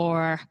this?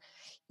 Or,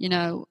 you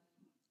know,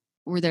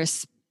 were there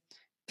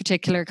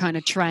particular kind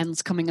of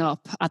trends coming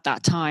up at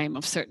that time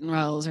of certain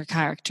roles or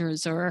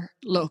characters or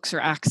looks or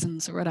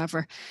accents or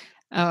whatever,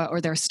 or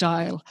their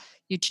style?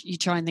 You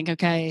try and think,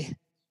 okay,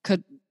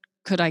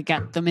 could I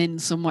get them in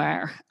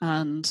somewhere?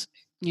 And,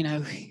 you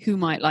know, who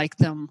might like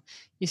them?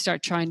 You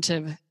start trying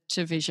to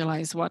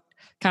visualize what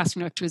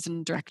casting directors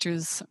and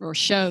directors or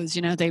shows,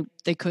 you know,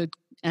 they could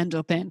end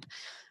up in.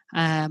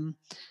 And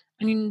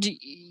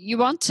you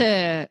want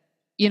to,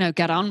 you know,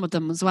 get on with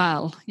them as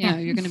well. You know,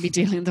 you're going to be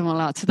dealing with them a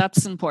lot. So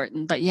that's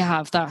important that you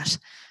have that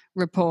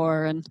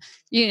rapport. And,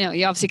 you know,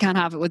 you obviously can't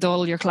have it with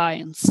all your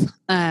clients.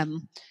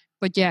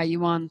 But yeah,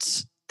 you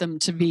want them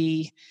to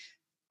be,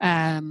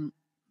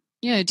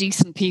 you know,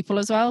 decent people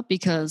as well,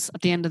 because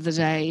at the end of the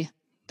day,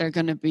 they're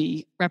going to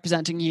be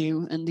representing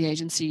you and the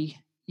agency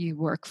you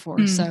work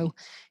for. So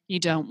you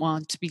don't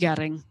want to be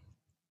getting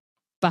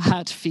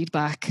bad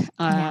feedback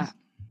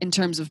in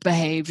terms of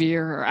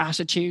behavior or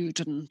attitude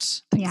and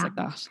things like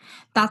that.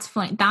 That's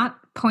funny. That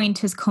point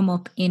has come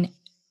up in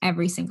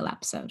every single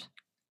episode.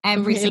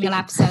 Every single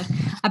episode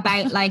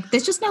about like,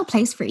 there's just no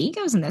place for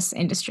egos in this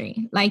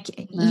industry. Like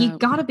you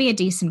gotta be a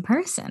decent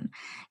person.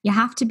 You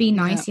have to be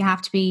nice. You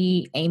have to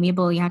be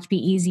amiable. You have to be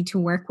easy to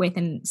work with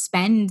and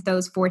spend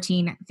those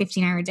 14,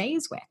 15 hour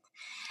days with.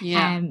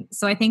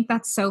 So I think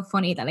that's so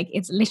funny that like,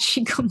 it's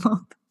literally come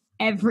up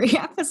every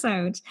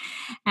episode.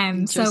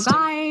 So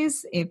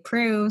guys, it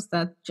proves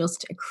that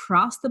just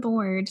across the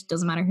board,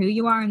 doesn't matter who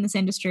you are in this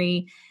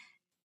industry,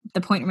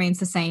 the point remains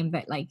the same,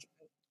 that like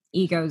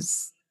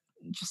egos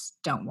just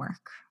don't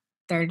work.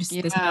 There's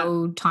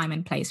no time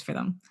and place for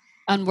them.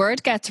 And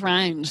word gets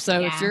around.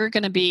 So if you're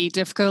going to be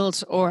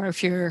difficult, or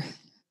if you're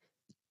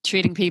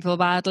treating people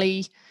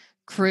badly,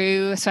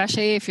 crew,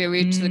 especially if you're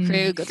rude to the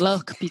crew, good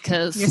luck,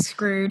 because you're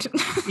screwed.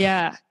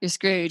 You're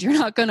screwed. You're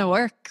not going to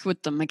work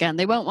with them again.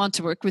 They won't want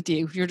to work with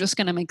you. You're just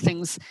going to make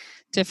things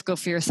difficult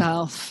for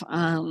yourself.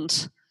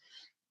 And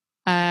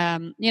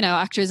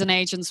actors and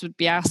agents would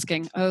be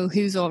asking, oh,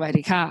 who's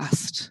already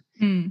cast?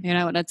 And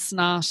it's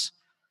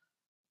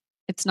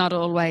not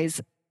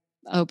always,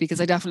 oh, because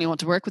I definitely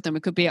want to work with them.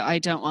 It could be, I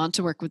don't want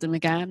to work with them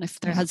again if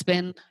there has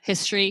been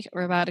history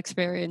or a bad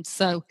experience.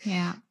 So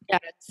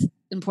it's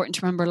important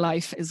to remember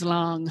life is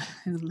long.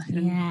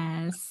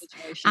 Yes.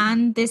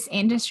 And this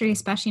industry,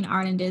 especially in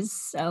Ireland, is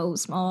so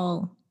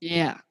small.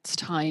 Yeah, it's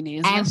tiny,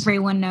 isn't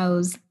Everyone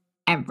knows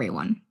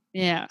everyone.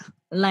 Yeah.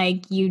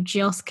 Like, you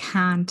just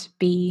can't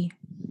be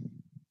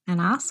an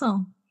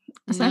asshole,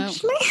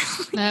 essentially.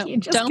 No,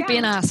 don't be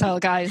an asshole,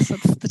 guys.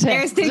 That's the tip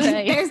there's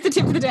the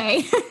tip of the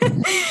day.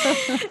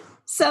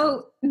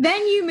 So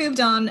then you moved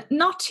on,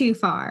 not too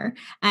far,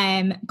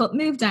 but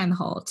moved down the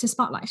hall to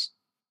Spotlight.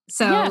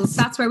 So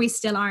that's where we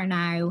still are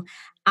now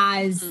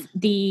as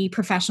the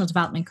professional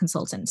development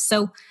consultant.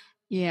 So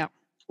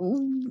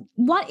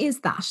what is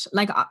that?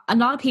 Like, a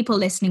lot of people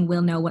listening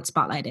will know what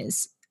Spotlight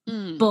is,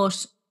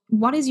 but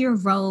what is your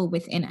role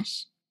within it?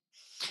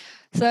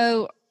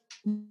 So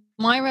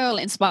my role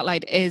in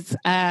Spotlight is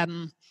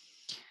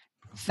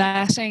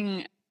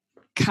vetting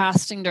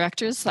casting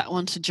directors that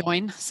want to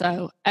join.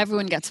 So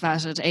everyone gets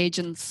vetted,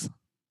 agents,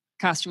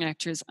 casting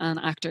directors and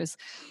actors.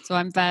 So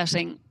I'm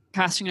vetting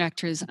casting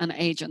directors and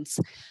agents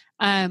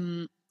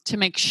to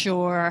make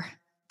sure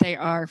they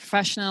are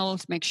professional,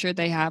 to make sure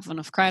they have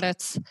enough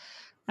credits,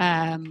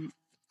 to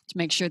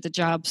make sure the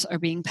jobs are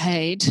being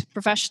paid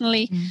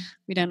professionally.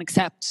 We don't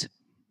accept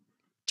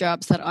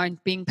jobs that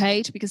aren't being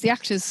paid, because the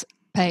actors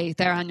pay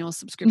their annual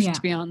subscription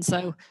to be on.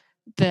 So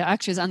the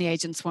actors and the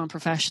agents want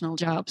professional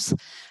jobs.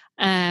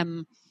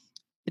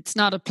 It's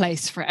not a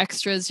place for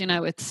extras,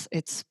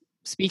 it's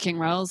speaking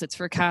roles, it's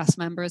for cast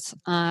members.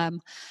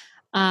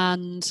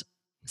 And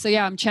so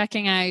I'm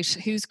checking out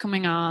who's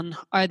coming on,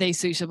 are they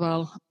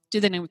suitable, do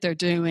they know what they're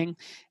doing?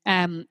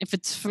 If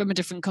it's from a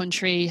different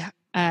country,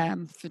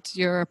 if it's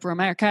Europe or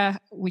America,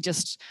 we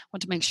just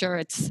want to make sure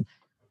it's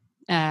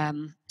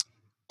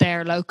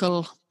their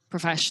local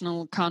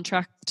professional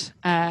contract.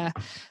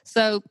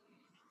 So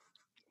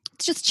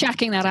just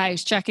checking that out,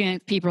 checking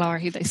out people are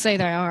who they say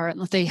they are and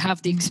that they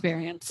have the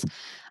experience.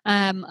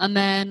 And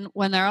then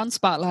when they're on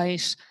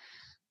Spotlight,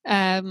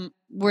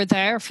 we're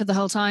there for the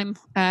whole time.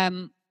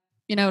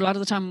 A lot of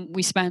the time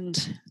we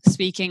spend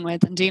speaking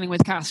with and dealing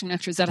with casting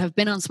directors that have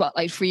been on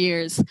Spotlight for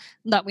years,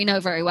 that we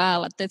know very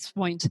well at this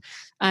point,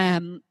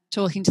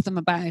 talking to them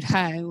about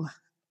how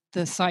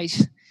the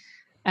site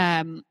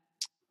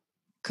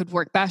could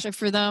work better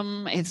for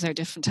them. Is there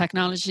different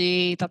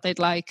technology that they'd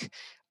like,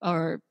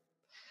 or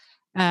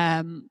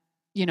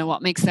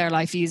what makes their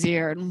life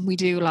easier? And we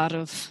do a lot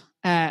of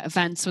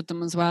events with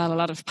them as well, a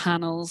lot of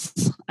panels,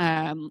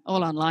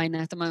 all online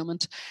at the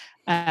moment,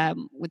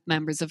 with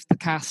members of the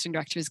Casting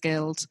Directors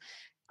Guild,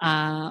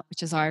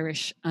 which is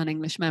Irish and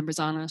English members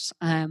on it,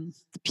 the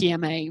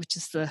PMA, which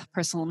is the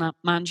Personal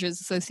Managers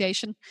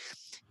Association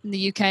in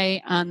the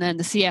UK, and then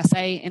the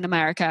CSA in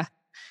America.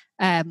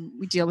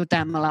 We deal with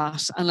them a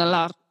lot in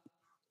the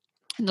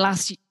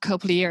last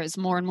couple of years.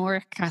 More and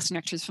more casting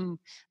directors from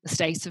the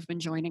States have been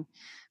joining,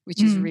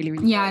 which is really,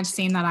 really good. I've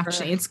seen that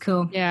actually. It's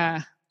cool.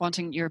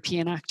 Wanting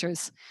European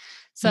actors.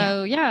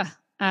 So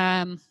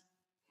a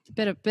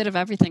bit of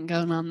everything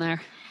going on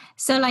there.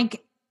 So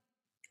like,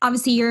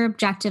 obviously your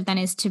objective then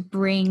is to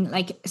bring,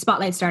 like,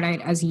 Spotlight start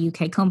out as a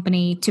UK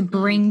company, to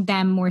bring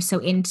them more so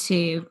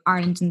into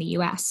Ireland and the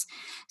US.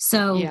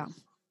 So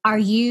are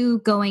you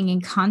going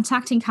and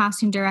contacting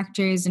casting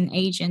directors and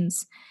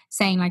agents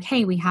saying like,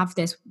 hey, we have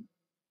this,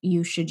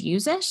 you should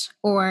use it?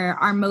 Or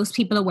are most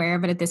people aware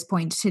of it at this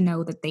point to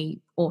know that they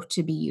ought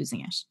to be using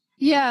it?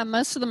 Yeah,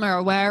 most of them are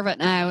aware of it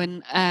now.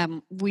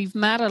 And we've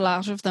met a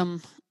lot of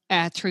them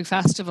through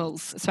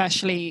festivals,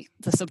 especially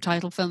the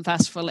Subtitle Film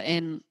Festival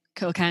in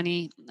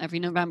Kilkenny every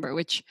November,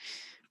 which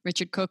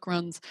Richard Cook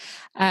runs.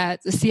 The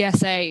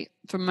CSA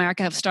from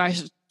America have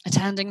started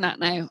attending that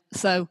now.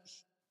 So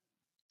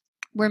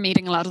we're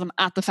meeting a lot of them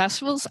at the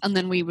festivals, and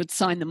then we would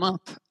sign them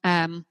up.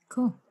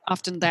 Cool.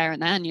 Often there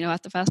and then,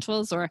 at the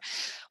festivals, or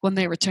when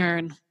they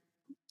return,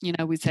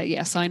 we'd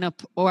say, sign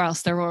up, or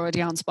else they're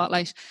already on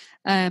Spotlight.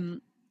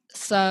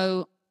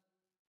 So,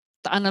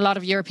 and a lot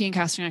of European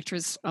casting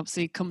actors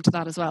obviously come to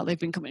that as well. They've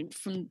been coming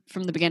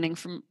from the beginning,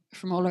 from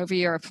all over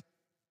Europe.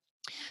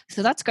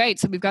 So that's great.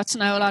 So we've got to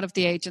know a lot of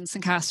the agents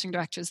and casting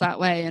directors that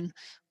way. And,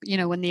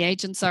 when the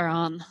agents are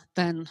on,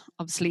 then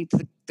obviously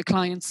the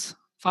clients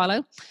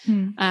follow.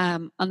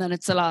 And then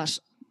it's a lot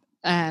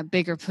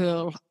bigger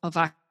pool of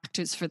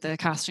actors for the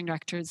casting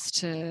directors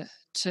to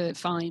to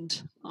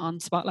find on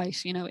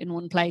Spotlight, you know, in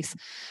one place.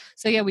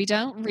 So yeah, we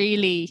don't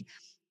really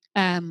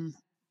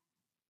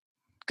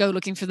go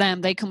looking for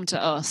them. They come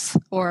to us,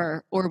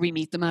 or we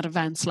meet them at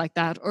events like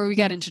that, or we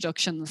get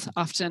introductions.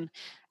 Often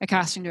a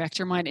casting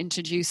director might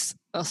introduce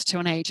us to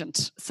an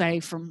agent, say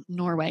from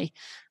Norway,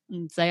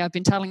 and say, I've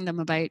been telling them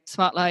about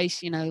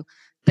Spotlight, you know,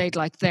 they'd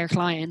like their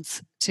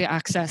clients to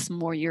access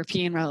more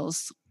European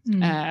roles.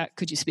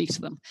 Could you speak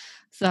to them?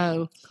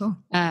 So cool.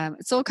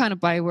 It's all kind of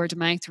by word of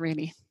mouth,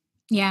 really.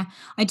 Yeah,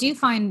 I do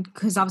find,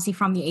 because obviously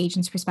from the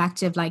agent's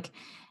perspective, like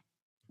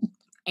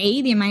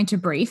the amount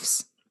of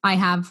briefs, I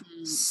have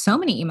so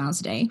many emails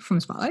a day from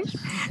Spotlight,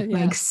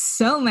 like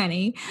so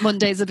many.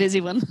 Monday's a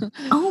busy one.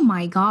 Oh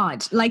my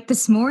God. Like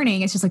this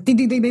morning, it's just like ding,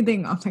 ding, ding, ding,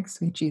 ding. I'm like,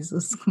 sweet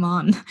Jesus, come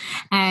on.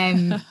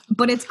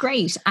 But it's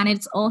great. And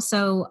it's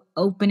also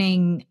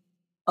opening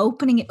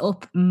it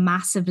up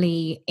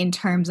massively in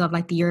terms of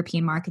like the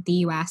European market,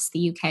 the US,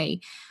 the UK.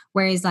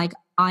 Whereas like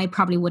I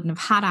probably wouldn't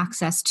have had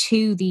access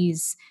to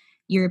these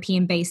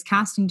European-based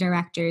casting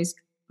directors,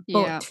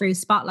 but through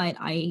Spotlight,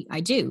 I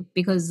do,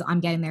 because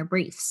I'm getting their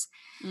briefs.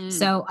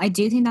 So I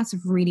do think that's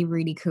really,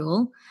 really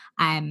cool.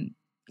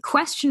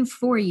 Question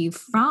for you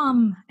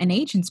from an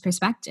agent's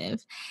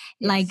perspective,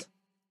 like,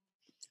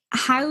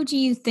 how do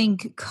you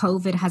think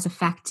COVID has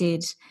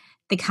affected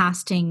the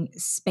casting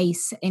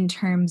space in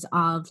terms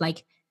of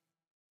like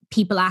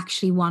people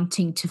actually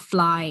wanting to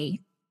fly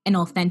an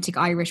authentic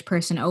Irish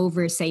person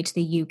over, say, to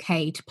the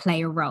UK to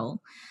play a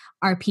role?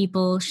 Are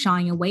people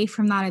shying away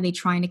from that? Are they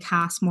trying to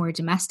cast more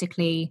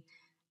domestically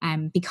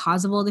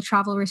because of all the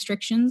travel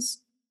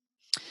restrictions?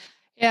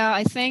 Yeah,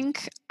 I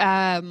think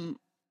the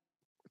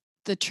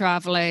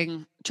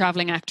traveling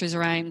actors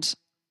around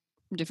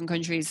different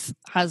countries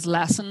has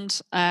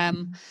lessened.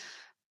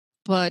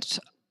 But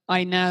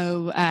I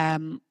know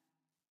an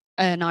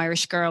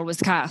Irish girl was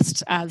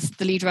cast as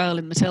the lead role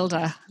in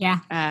Matilda.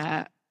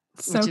 Yeah.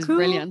 Which is cool.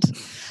 Brilliant.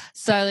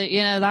 So,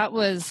 you know, that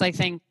was, I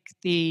think,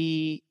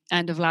 the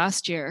end of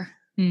last year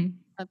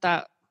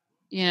that,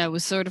 you know,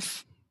 was sort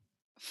of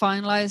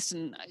finalized,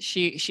 and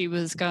she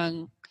was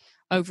going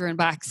over and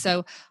back.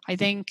 So I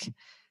think,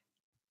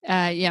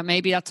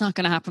 maybe that's not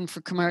going to happen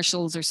for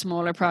commercials or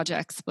smaller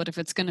projects, but if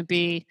it's going to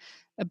be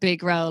a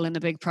big role in a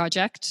big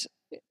project,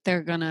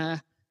 they're going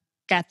to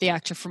get the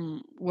actor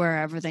from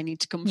wherever they need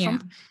to come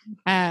from,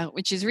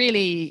 which is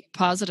really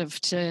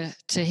positive to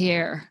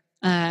hear.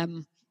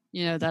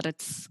 You know, that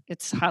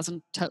it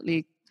hasn't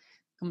totally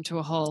come to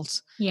a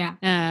halt. Yeah.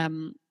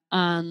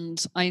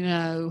 And I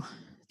know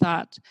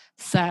that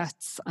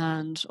sets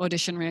and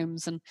audition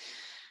rooms and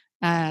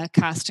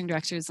casting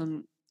directors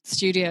and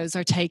studios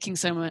are taking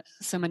so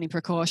many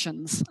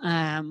precautions.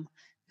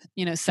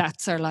 You know,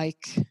 sets are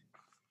like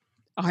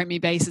army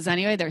bases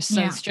anyway. They're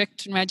so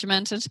strict and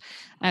regimented.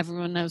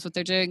 Everyone knows what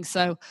they're doing.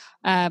 So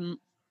I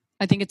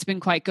think it's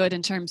been quite good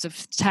in terms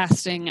of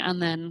testing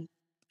and then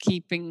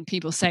keeping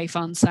people safe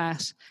on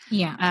set.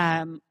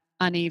 Yeah.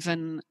 And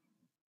even,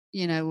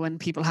 you know, when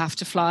people have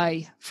to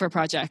fly for a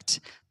project,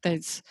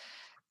 there's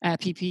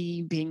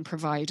PPE being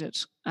provided,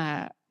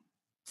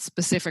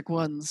 specific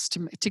ones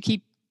to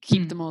keep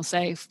them all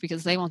safe,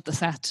 because they want the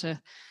set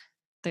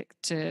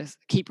to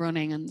keep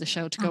running and the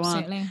show to go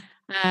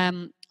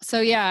on. So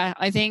yeah,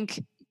 I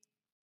think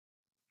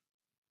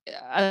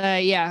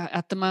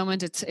at the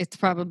moment it's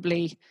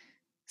probably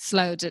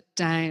slowed it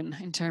down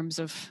in terms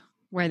of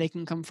where they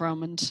can come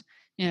from, and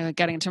you know,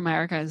 getting to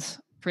America is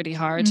pretty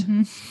hard.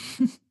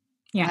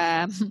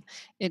 Yeah.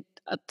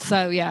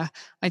 So yeah,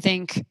 I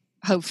think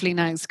hopefully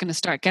now it's going to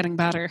start getting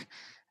better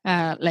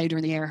later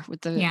in the year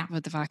with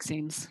the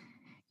vaccines.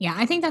 Yeah,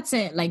 I think that's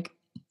it. Like,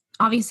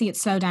 obviously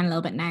it's slowed down a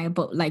little bit now,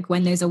 but like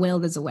when there's a will,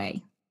 there's a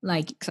way.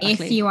 Like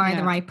exactly. If you are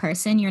the right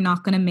person, you're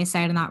not going to miss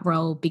out on that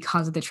role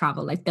because of the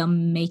travel. Like they'll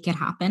make it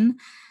happen,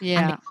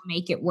 and they'll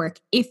make it work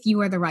if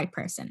you are the right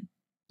person.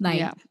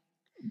 Like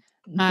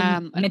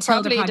the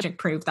Matilda project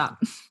proved that.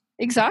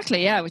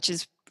 Exactly, yeah, which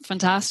is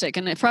fantastic.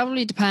 And it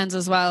probably depends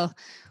as well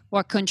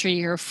what country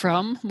you're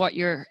from, what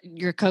your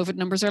COVID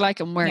numbers are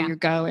like, and where you're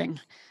going.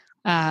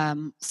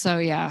 So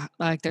yeah,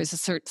 like there's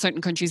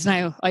certain countries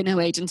now I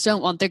know agents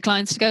don't want their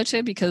clients to go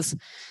to because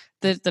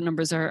the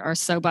numbers are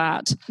so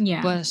bad.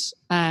 Yeah. But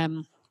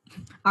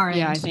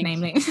Ireland, I think,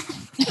 namely.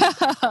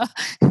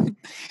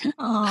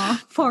 Oh,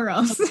 poor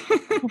us.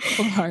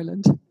 Poor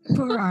Ireland.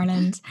 Poor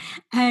Ireland.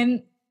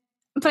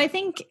 But I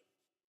think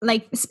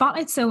like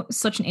Spotlight's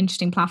such an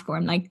interesting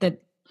platform, like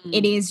that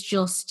it is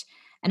just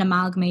an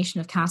amalgamation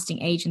of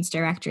casting agents,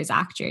 directors,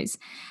 actors.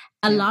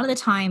 A lot of the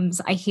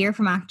times I hear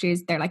from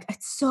actors, they're like,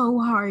 it's so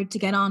hard to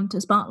get onto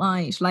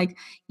Spotlight. Like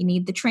you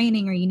need the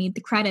training or you need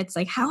the credits.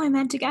 Like how am I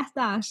meant to get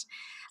that?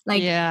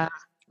 Like,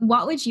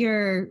 what would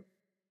your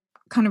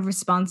kind of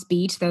response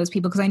be to those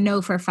people? Because I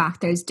know for a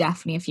fact there's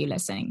definitely a few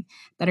listening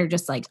that are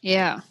just like,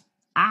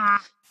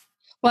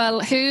 Well,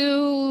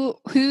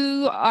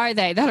 who are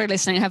they that are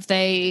listening? Have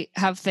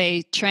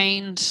they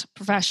trained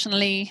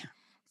professionally?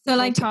 So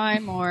like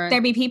time, or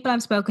there'd be people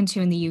I've spoken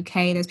to in the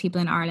UK. There's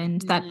people in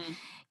Ireland that,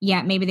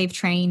 maybe they've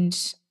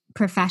trained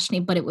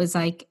professionally, but it was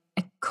like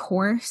a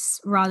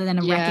course rather than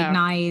a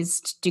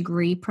recognized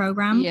degree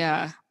program.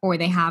 Yeah. Or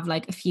they have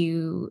like a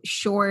few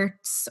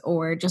shorts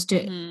or just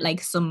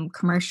like some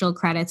commercial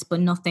credits, but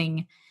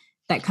nothing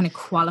that kind of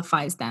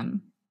qualifies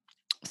them.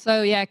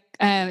 So yeah,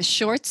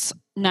 shorts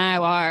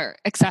now are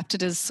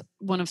accepted as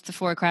one of the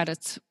 4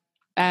 credits,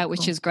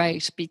 which is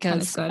great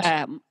because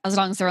as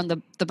long as they're on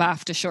the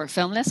BAFTA short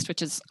film list,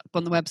 which is up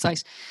on the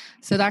website.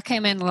 So that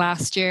came in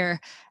last year,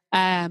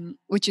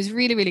 which is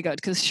really, really good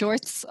because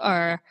shorts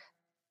are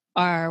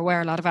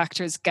where a lot of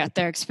actors get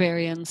their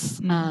experience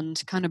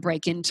and kind of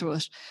break into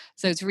it.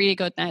 So it's really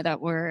good now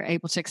that we're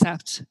able to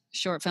accept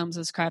short films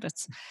as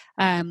credits.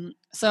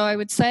 So I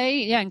would say,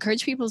 yeah,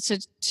 encourage people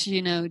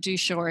to do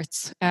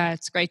shorts.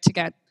 It's great to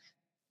get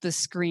the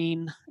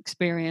screen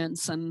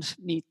experience and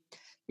meet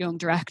young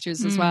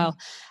directors as well.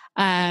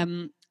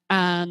 And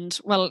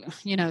well,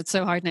 it's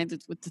so hard now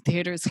that with the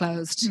theaters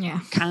closed. Yeah.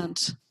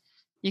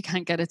 You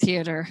can't get a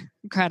theater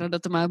credit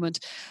at the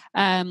moment.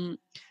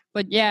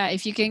 But yeah,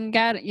 if you can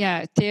get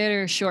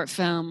theater, short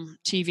film,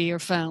 TV or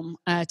film,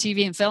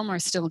 TV and film are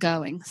still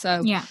going.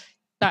 So yeah,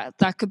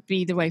 that could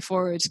be the way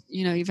forward.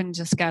 Even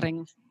just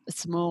getting a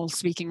small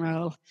speaking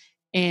role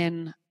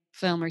in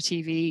film or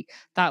TV,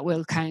 that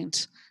will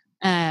count.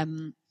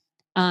 And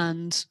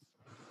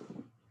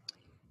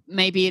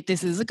maybe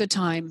this is a good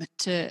time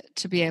to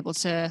be able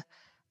to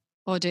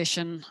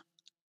audition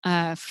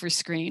for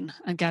screen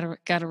and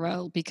get a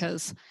role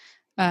because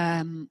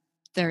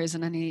there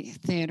isn't any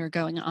theatre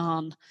going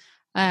on.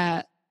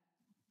 And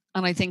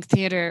I think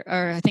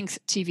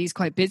TV is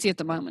quite busy at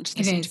the moment.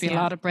 There seem to be a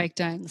lot of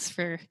breakdowns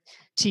for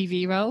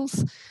TV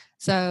roles.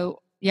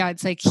 So yeah, I'd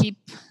say keep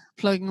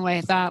plugging away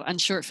at that and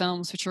short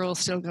films, which are all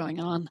still going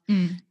on.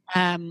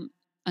 And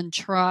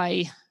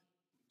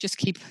just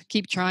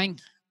keep trying.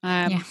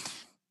 And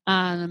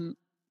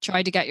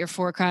try to get your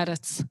 4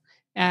 credits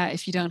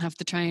if you don't have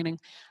the training.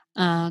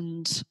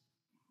 And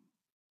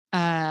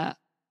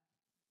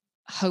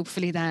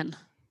hopefully then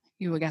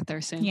you will get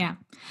there soon. Yeah.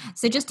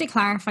 So just to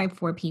clarify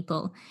for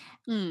people,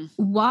 we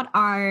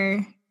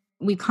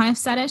kind of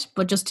said it,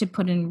 but just to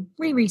put in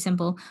really, really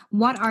simple,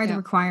 what are the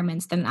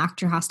requirements that an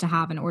actor has to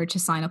have in order to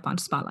sign up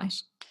onto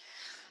Spotlight?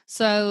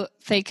 So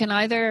they can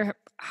either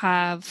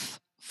have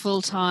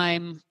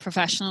full-time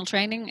professional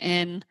training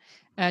in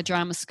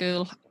drama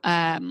school,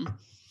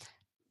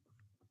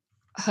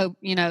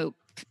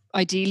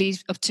 ideally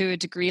up to a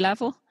degree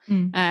level,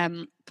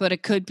 but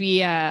it could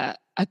be a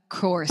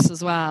course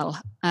as well,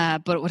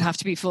 but it would have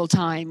to be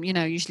full-time,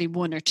 usually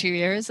 1 or 2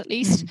 years at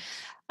least.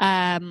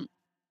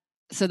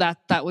 So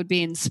that would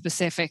be in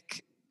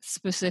specific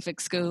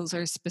schools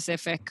or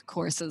specific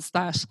courses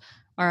that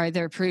are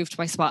either approved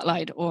by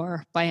Spotlight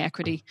or by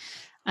Equity.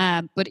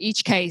 But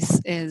each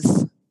case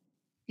is,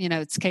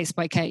 it's case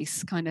by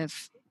case kind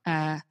of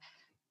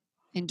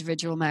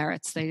individual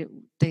merits.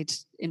 They'd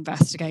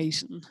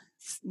investigate and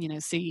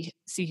see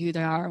who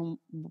they are and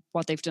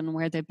what they've done and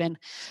where they've been.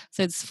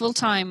 So it's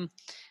full-time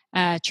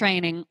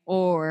training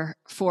or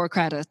 4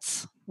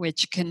 credits,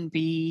 which can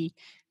be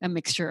a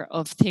mixture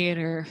of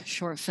theatre,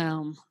 short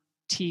film,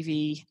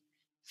 TV,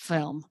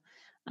 film.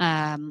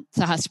 So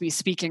it has to be a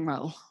speaking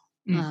role.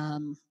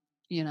 Not an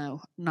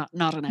extra.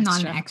 Not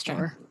an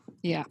extra.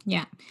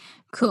 Yeah.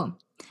 Cool.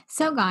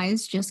 So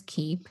guys, just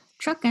keep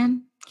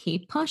trucking,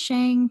 keep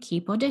pushing,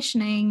 keep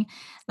auditioning.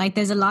 Like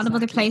there's a lot of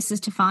other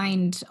places to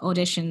find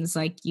auditions.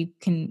 Like you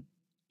can,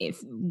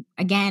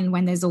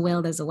 when there's a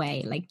will, there's a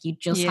way. Like you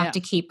just have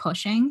to keep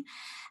pushing.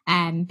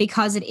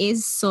 Because it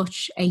is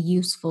such a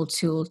useful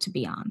tool to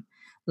be on.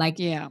 Like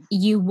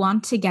you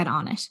want to get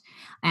on it.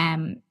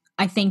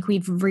 I think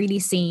we've really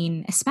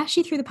seen,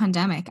 especially through the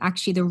pandemic,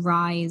 actually the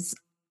rise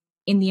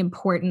in the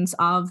importance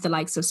of the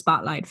likes of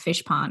Spotlight,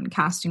 Fishpond,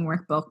 Casting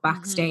Workbook,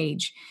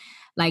 Backstage.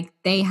 Like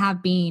they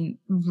have been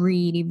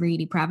really,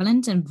 really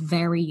prevalent and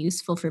very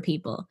useful for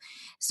people.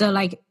 So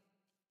like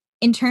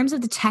in terms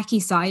of the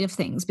techie side of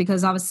things,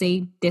 because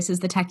obviously this is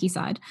the techie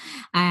side,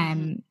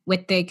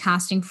 with the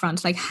casting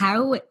front, like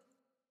how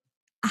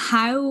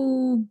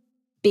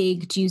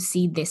big do you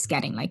see this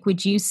getting? Like,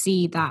 would you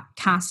see that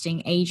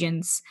casting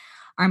agents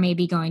are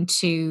maybe going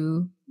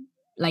to,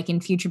 like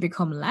in future,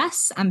 become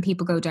less and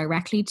people go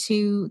directly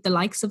to the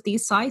likes of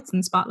these sites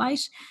and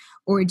Spotlight?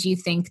 Or do you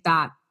think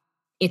that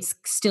it's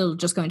still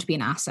just going to be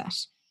an asset?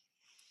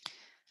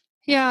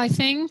 Yeah, I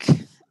think,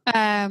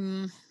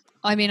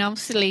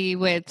 obviously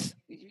with,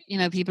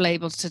 people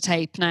able to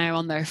tape now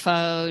on their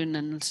phone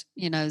and,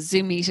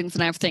 Zoom meetings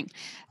and everything,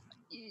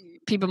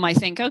 people might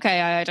think, okay,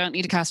 I don't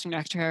need a casting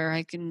director,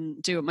 I can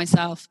do it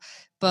myself.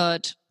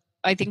 But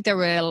I think there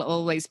will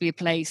always be a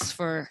place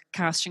for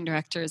casting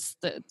directors.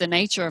 The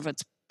nature of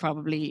it's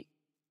probably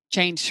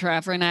changed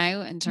forever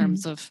now in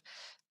terms of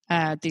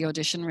the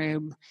audition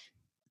room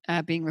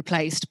being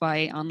replaced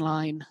by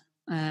online.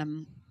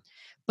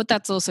 But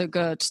that's also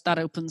good. That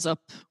opens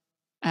up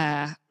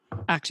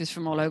actors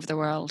from all over the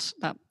world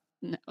that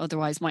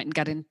otherwise mightn't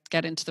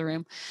get into the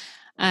room.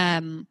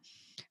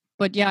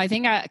 But yeah, I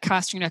think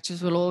casting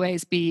directors will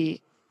always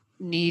be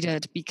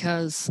needed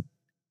because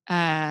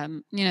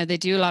they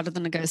do a lot of the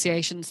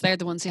negotiations. They're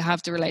the ones who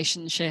have the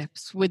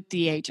relationships with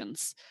the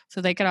agents,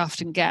 so they could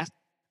often get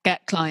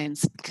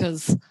clients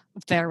because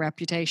of their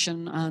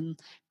reputation and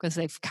because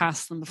they've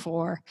cast them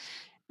before,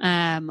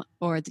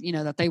 or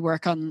that they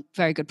work on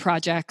very good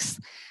projects.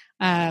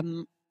 They're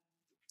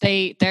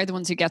the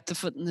ones who get the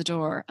foot in the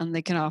door, and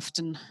they can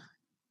often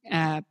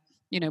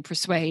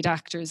persuade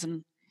actors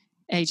and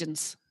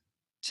agents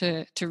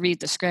to read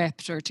the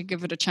script, or to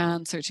give it a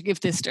chance, or to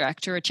give this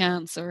director a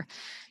chance, or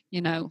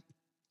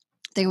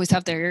they always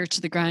have their ear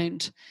to the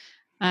ground.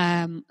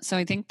 So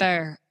I think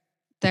their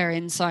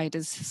insight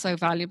is so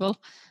valuable,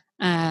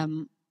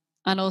 and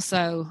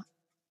also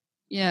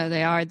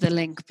they are the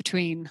link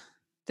between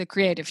the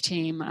creative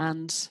team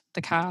and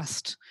the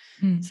cast.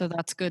 So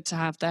that's good to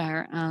have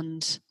there.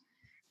 And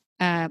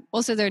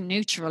also they're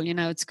neutral.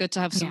 It's good to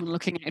have someone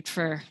looking out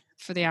for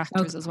the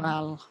actors as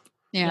well.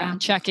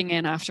 And checking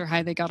in after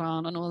how they got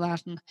on and all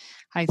that, and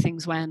how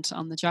things went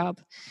on the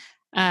job.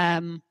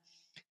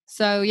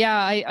 So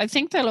I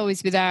think they'll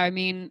always be there. I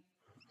mean,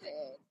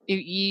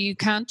 you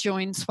can't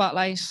join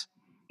Spotlight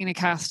in a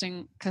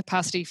casting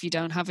capacity if you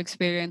don't have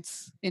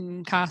experience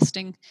in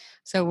casting.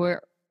 So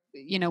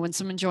when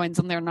someone joins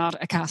and they're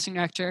not a casting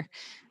director,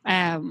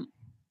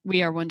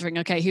 we are wondering,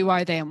 okay, who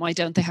are they and why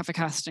don't they have a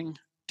casting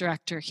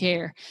director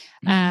here?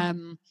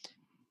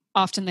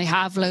 Often they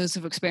have loads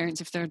of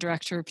experience if they're a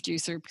director or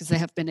producer, because they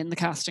have been in the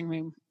casting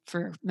room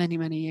for many,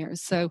 many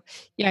years. So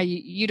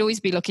you'd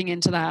always be looking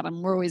into that,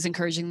 and we're always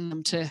encouraging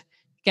them to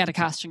get a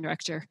casting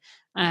director.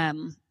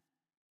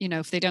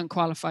 If they don't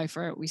qualify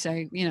for it, we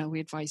say, we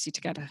advise you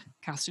to get a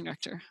casting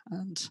director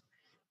and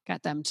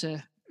get them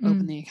to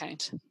open the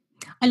account.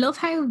 I love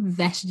how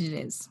vetted it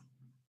is.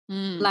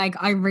 Like,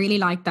 I really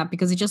like that,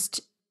 because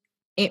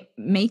it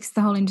makes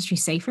the whole industry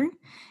safer.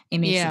 It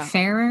makes it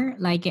fairer.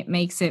 Like, it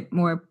makes it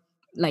more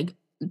like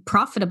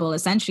profitable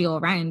essentially all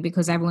around,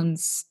 because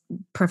everyone's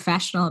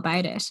professional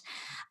about it.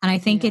 And I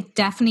think it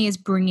definitely is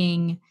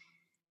bringing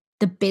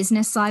the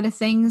business side of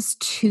things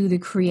to the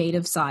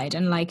creative side,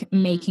 and like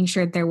making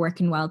sure they're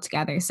working well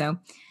together. So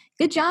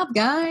good job,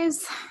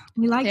 guys.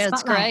 We like Spotlight.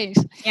 It's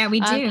great. Yeah, we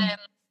do.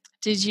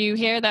 Did you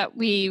hear that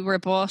we were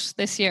bought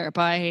this year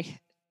by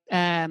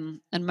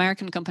an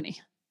American company?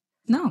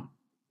 No.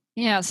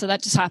 Yeah, so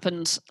that just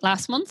happened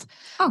last month.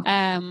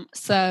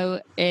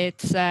 So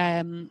it's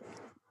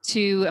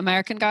two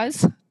American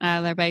guys.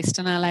 They're based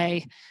in LA.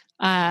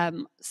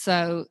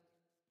 So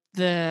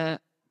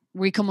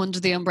we come under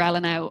the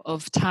umbrella now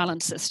of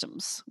Talent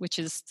Systems, which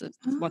is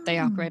what they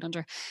operate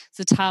under.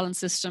 So Talent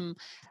System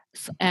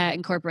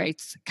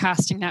incorporates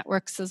casting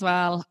networks as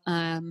well.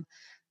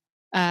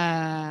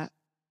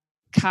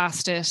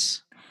 Cast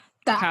It.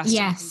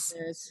 Yes.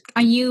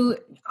 Are you?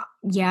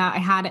 Yeah,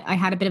 I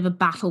had a bit of a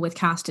battle with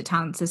Cast It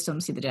Talent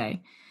Systems the other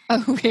day.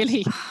 Oh,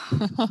 really?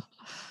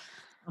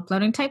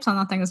 Uploading tapes on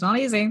that thing is not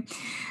easy.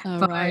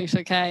 Right,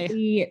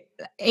 okay.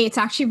 It's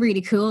actually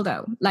really cool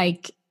though.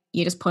 Like,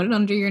 you just put it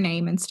under your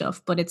name and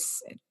stuff, but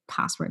it's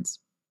passwords.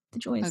 The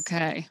joys.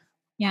 Okay.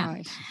 Yeah.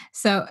 Right.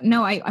 So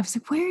no, I was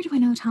like, where do I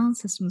know Talent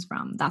Systems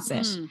from? That's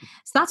it. So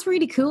that's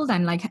really cool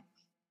then. Like,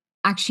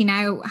 actually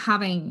now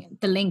having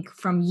the link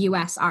from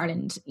US,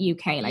 Ireland,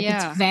 UK, like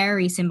it's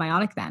very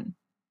symbiotic then.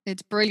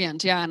 It's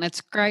brilliant. Yeah. And it's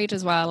great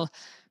as well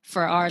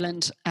for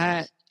Ireland.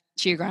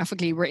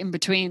 Geographically, we're in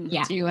between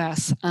the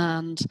US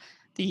and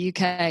the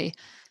UK.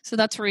 So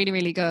that's really,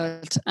 really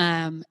good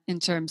in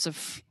terms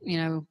of,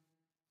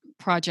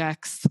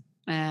 projects,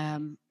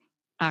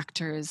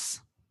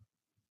 actors,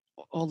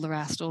 all the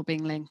rest, all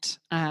being linked.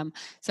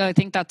 So I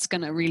think that's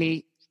going to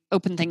really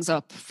open things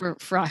up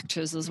for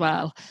actors as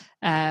well.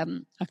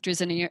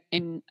 Actors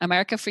in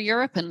America for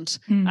Europe, and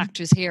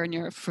actors here in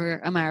Europe for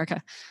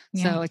America.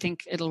 Yeah. So I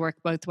think it'll work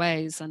both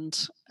ways. And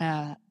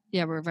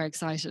we're very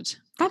excited.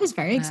 That is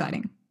very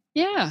exciting.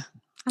 Yeah.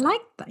 I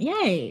like that.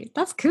 Yay.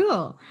 That's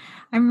cool.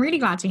 I'm really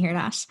glad to hear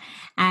that.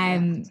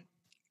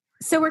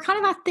 So we're kind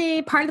of at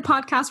the part of the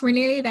podcast, we're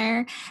nearly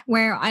there,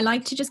 where I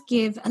like to just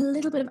give a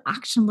little bit of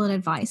actionable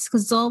advice,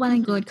 because it's all well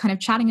and good kind of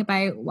chatting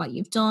about what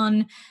you've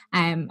done,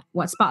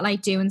 what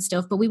Spotlight do and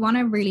stuff, but we want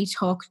to really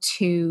talk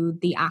to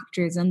the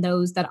actors and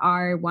those that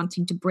are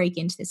wanting to break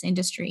into this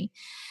industry.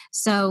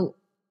 So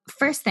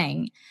first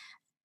thing,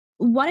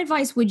 what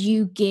advice would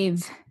you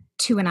give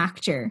to an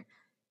actor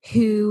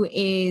who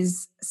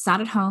is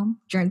sat at home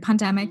during the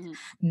pandemic,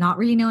 not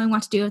really knowing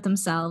what to do with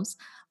themselves?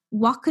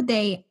 What could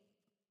they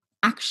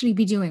actually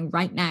be doing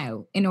right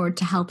now in order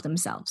to help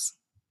themselves?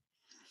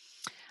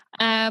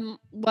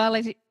 Well,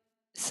 I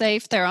say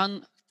if they're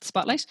on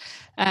Spotlight,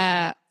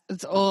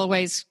 it's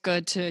always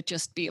good to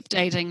just be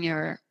updating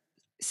your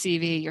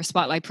CV, your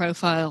Spotlight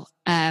profile.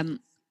 Even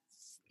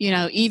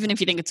if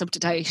you think it's up to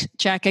date,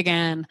 check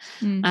again.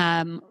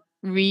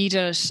 Read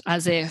it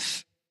as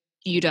if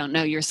you don't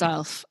know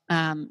yourself.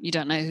 You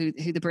don't know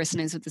who the person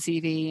is with the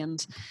CV,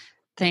 and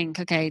think,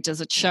 okay, does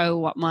it show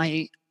what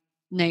my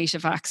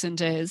native accent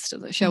is?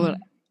 Does it show what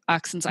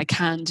accents I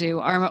can do?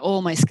 Are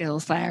all my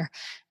skills there?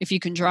 If you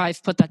can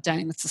drive, put that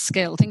down. It's a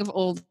skill. Think of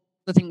all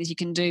the things you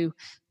can do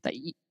that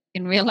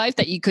in real life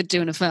that you could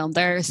do in a film.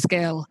 Their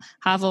skill,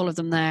 have all of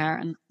them there,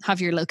 and have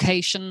your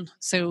location.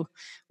 So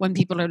when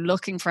people are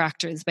looking for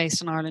actors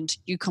based in Ireland,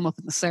 you come up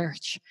in the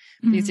search.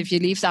 Because if you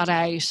leave that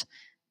out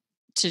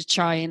to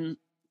try and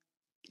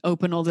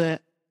open all the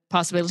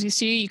possibilities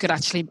to you, you could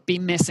actually be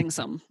missing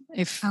some.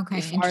 If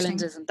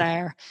Ireland isn't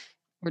there,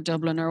 or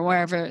Dublin, or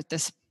wherever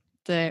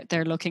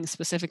they're looking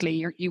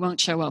specifically, you won't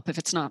show up if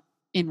it's not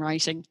in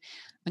writing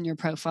on your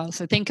profile.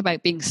 So think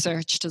about being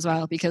searched as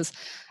well, because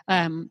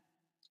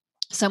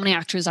so many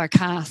actors are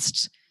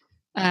cast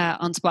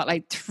on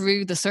Spotlight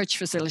through the search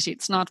facility.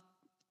 It's not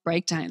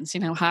breakdowns.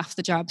 Half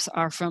the jobs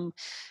are from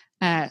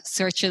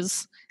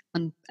searches,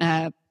 and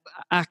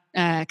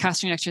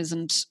casting directors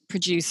and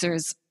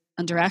producers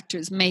and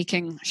directors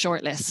making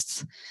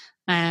shortlists.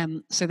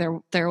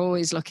 So they're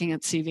always looking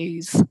at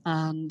CVs,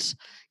 and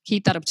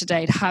keep that up to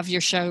date. Have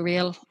your show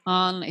reel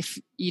on. If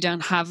you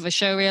don't have a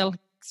show reel,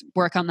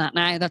 work on that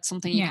now. That's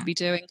something you could be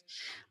doing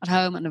at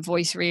home, and a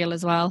voice reel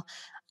as well.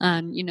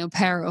 And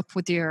pair up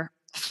with your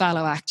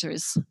fellow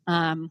actors,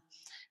 and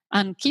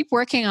keep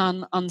working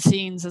on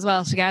scenes as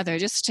well together,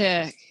 just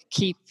to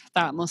keep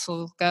that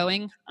muscle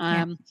going,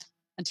 and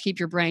to keep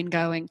your brain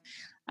going.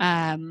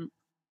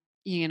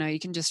 You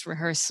can just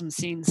rehearse some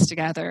scenes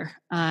together,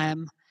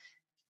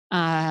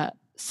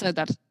 so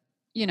that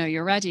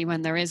you're ready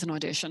when there is an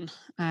audition,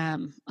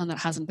 and that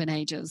hasn't been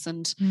ages.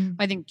 And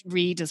I think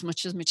read as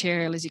much as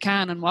material as you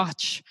can and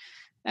watch.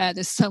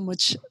 There's so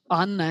much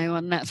on now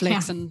on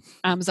Netflix and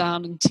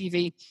Amazon and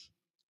TV.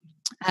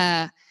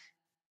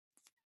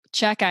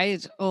 Check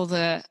out all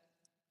the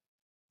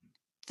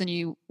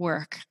new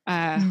work.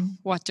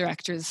 What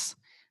directors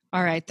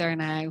are out there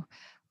now?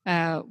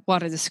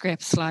 What are the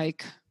scripts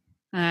like?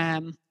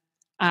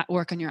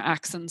 Work on your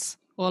accents.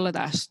 All of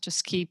that.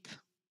 Just keep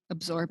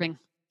absorbing.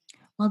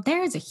 Well,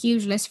 there is a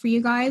huge list for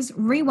you guys.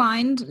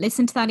 Rewind,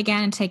 listen to that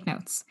again, and take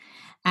notes.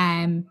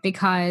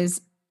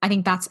 Because I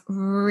think that's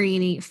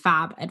really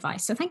fab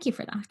advice. So thank you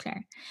for that,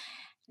 Claire.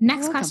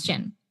 Next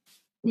question.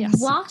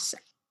 Yes.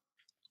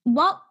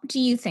 What do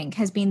you think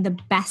has been the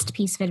best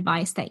piece of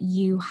advice that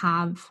you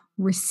have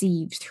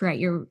received throughout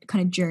your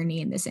kind of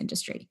journey in this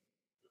industry?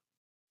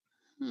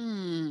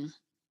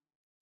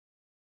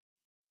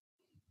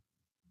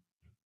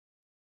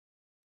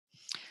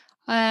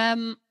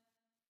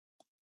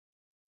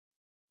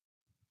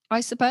 I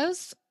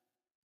suppose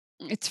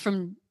it's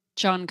from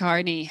John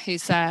Carney, who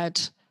said,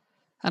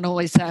 and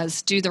always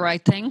says, do the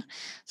right thing.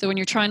 So when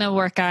you're trying to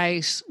work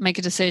out, make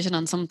a decision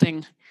on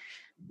something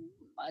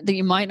that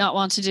you might not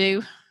want to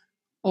do,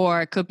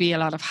 or it could be a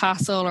lot of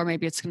hassle, or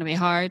maybe it's going to be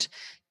hard.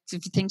 So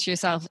if you think to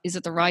yourself, is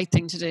it the right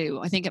thing to do?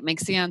 I think it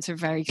makes the answer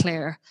very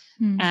clear.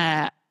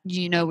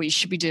 You know what you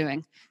should be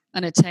doing,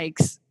 and it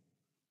takes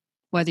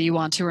whether you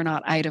want to or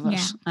not out of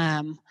it.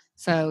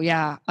 So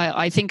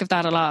I think of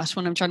that a lot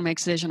when I'm trying to make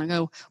a decision. I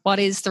go, what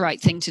is the right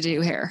thing to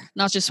do here?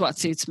 Not just what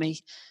suits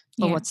me,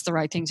 but what's the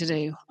right thing to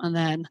do? And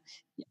then,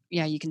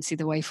 you can see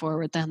the way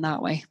forward then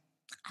that way.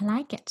 I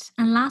like it.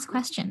 And last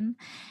question,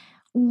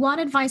 what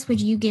advice would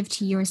you give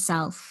to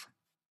yourself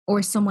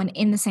or someone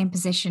in the same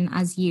position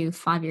as you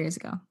 5 years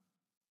ago?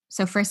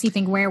 So first you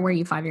think, where were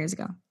you 5 years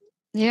ago?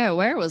 Yeah,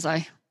 where was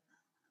I?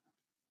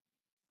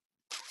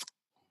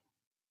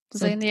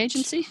 Was I in the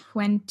agency?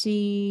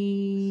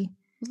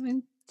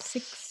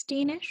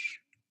 2016-ish?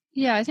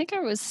 Yeah, I think I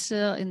was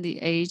still in the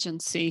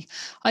agency.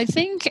 I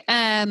think,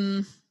 at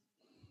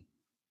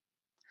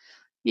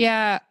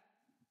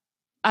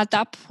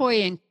that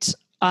point,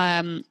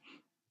 I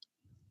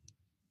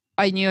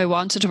knew I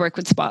wanted to work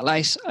with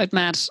Spotlight. I'd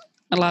met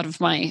a lot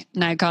of my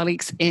now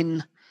colleagues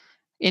in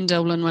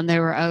Dublin when they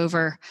were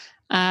over.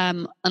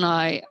 And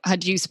I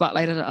had used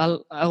Spotlight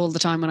all the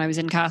time when I was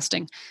in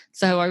casting.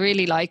 So I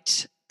really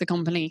liked the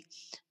company.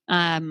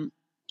 And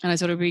I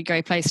thought it would be a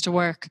great place to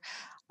work.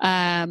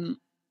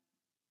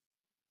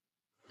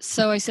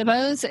 So I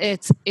suppose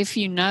it's, if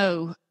you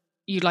know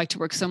you'd like to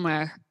work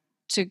somewhere,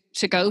 to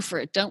go for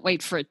it. Don't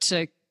wait for it to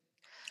land.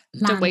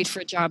 Don't wait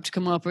for a job to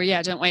come up, or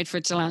don't wait for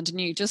it to land. And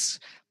you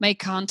just make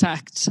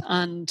contact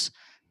and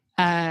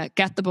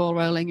get the ball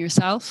rolling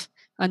yourself,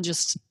 and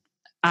just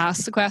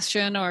ask the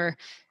question or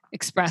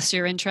express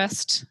your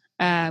interest.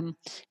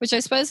 Which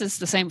I suppose is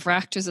the same for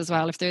actors as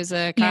well. If there's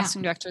a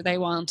casting director they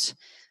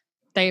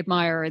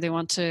admire, or they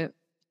want to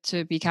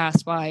be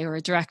cast by, or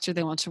a director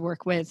they want to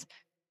work with,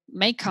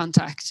 make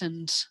contact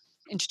and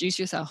introduce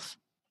yourself.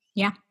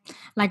 Yeah.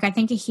 Like, I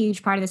think a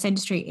huge part of this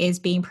industry is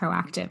being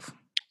proactive.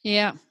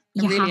 Yeah.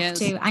 You really have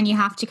to, and you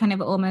have to kind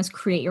of almost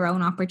create your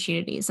own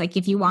opportunities. Like,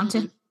 if you want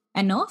it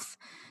enough,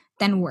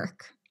 then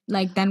work.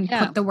 Like, then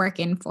put the work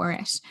in for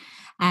it.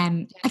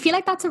 I feel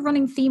like that's a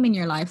running theme in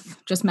your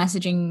life, just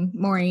messaging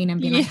Maureen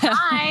and being like,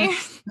 hi,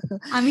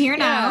 I'm here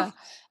now.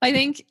 I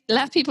think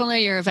let people know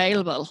you're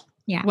available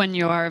when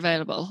you are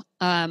available,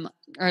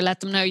 or let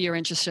them know you're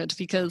interested,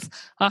 because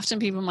often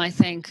people might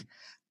think,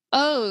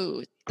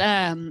 Shauna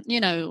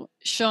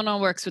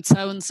works with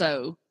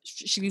so-and-so,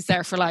 she's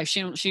there for life,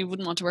 she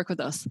wouldn't want to work with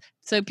us.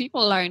 So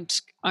people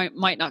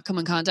might not come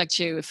and contact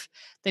you if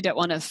they don't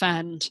want to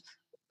offend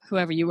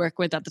whoever you work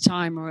with at the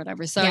time or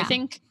whatever. So I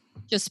think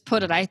just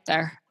put it out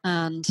there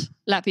and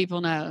let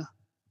people know,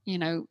 you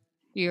know,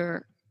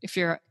 if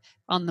you're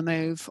on the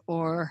move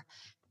or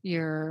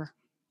you're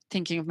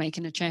thinking of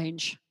making a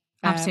change.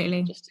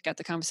 Absolutely. Just to get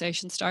the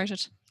conversation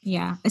started.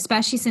 Yeah,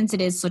 especially since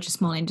it is such a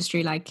small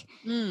industry, like,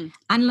 and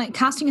like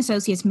casting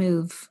associates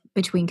move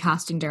between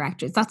casting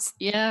directors. That's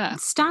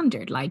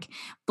standard, like,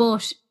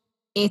 but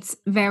it's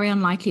very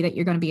unlikely that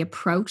you're going to be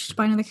approached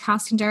by another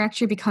casting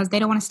director because they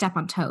don't want to step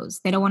on toes.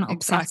 They don't want to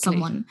upset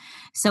someone.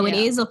 So it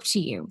is up to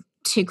you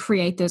to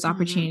create those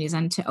opportunities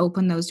and to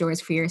open those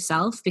doors for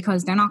yourself,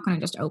 because they're not going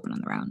to just open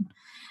on their own.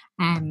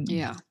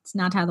 It's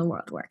not how the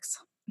world works,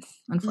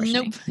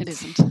 unfortunately. Nope, it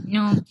isn't.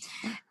 No.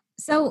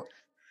 So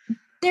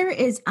there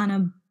is an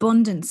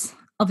abundance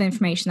of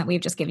information that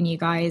we've just given you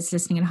guys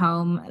listening at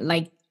home.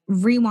 Like,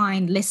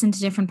 rewind, listen to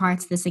different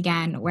parts of this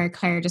again, where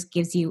Claire just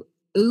gives you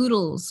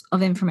oodles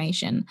of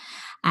information,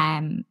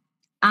 and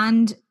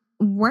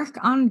work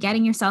on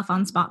getting yourself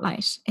on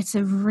Spotlight. It's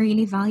a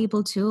really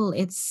valuable tool.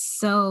 It's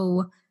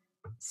so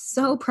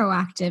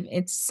proactive.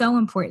 It's so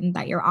important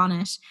that you're on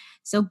it.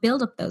 So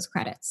build up those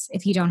credits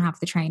if you don't have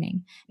the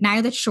training.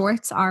 Now that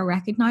shorts are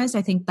recognized,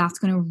 I think that's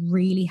going to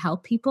really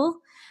help people.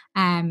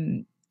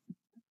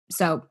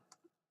 So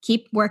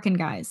keep working,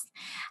 guys.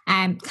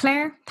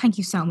 Claire, thank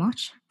you so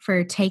much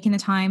for taking the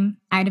time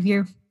out of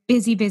your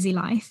busy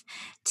life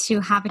to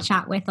have a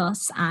chat with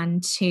us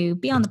and to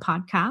be on the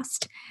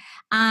podcast.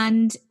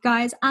 And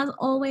guys, as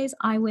always,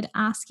 I would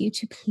ask you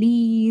to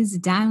please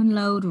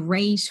download,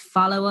 rate,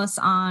 follow us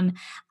on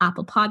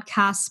Apple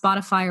Podcasts,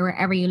 Spotify, or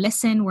wherever you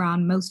listen. We're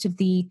on most of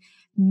the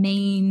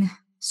main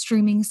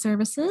streaming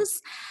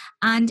services.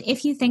 And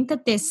if you think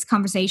that this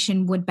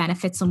conversation would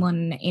benefit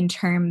someone in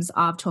terms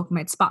of talking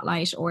about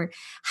Spotlight or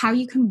how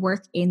you can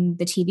work in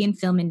the TV and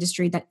film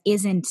industry that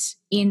isn't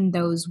in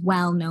those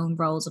well-known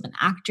roles of an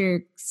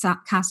actor,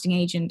 casting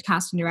agent,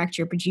 casting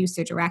director,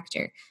 producer,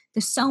 director,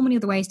 there's so many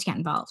other ways to get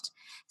involved.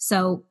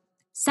 So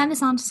send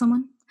this on to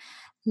someone,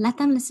 let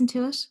them listen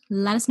to it,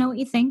 let us know what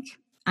you think.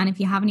 And if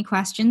you have any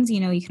questions, you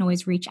know, you can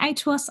always reach out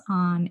to us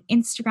on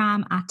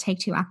Instagram at Take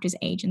Two Actors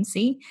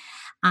Agency.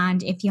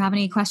 And if you have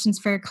any questions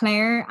for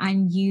Claire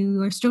and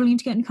you are struggling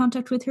to get in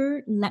contact with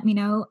her, let me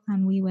know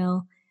and we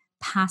will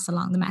pass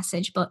along the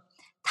message. But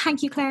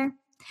thank you, Claire.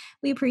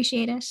 We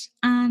appreciate it.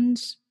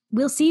 And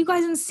we'll see you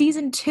guys in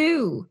season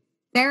 2.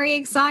 Very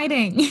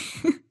exciting.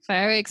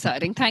 Very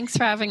exciting. Thanks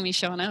for having me,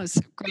 Shauna. It was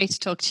great to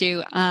talk to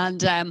you.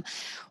 And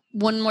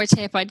one more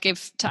tip I'd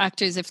give to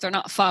actors, if they're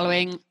not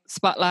following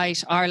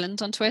Spotlight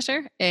Ireland on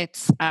Twitter,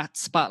 it's at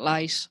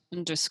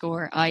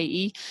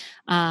Spotlight_IE.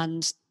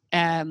 And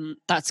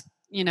that's,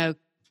 you know,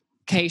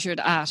 catered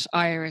at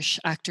Irish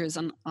actors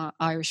and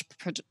Irish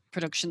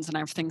productions and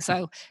everything.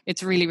 So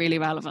it's really, really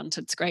relevant.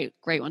 It's great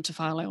one to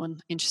follow,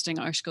 and interesting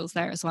articles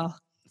there as well.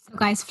 So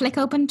guys, flick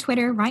open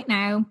Twitter right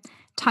now,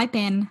 type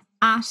in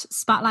at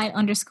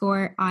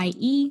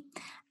Spotlight_IE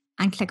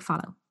and click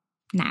follow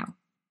now.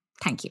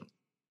 Thank you.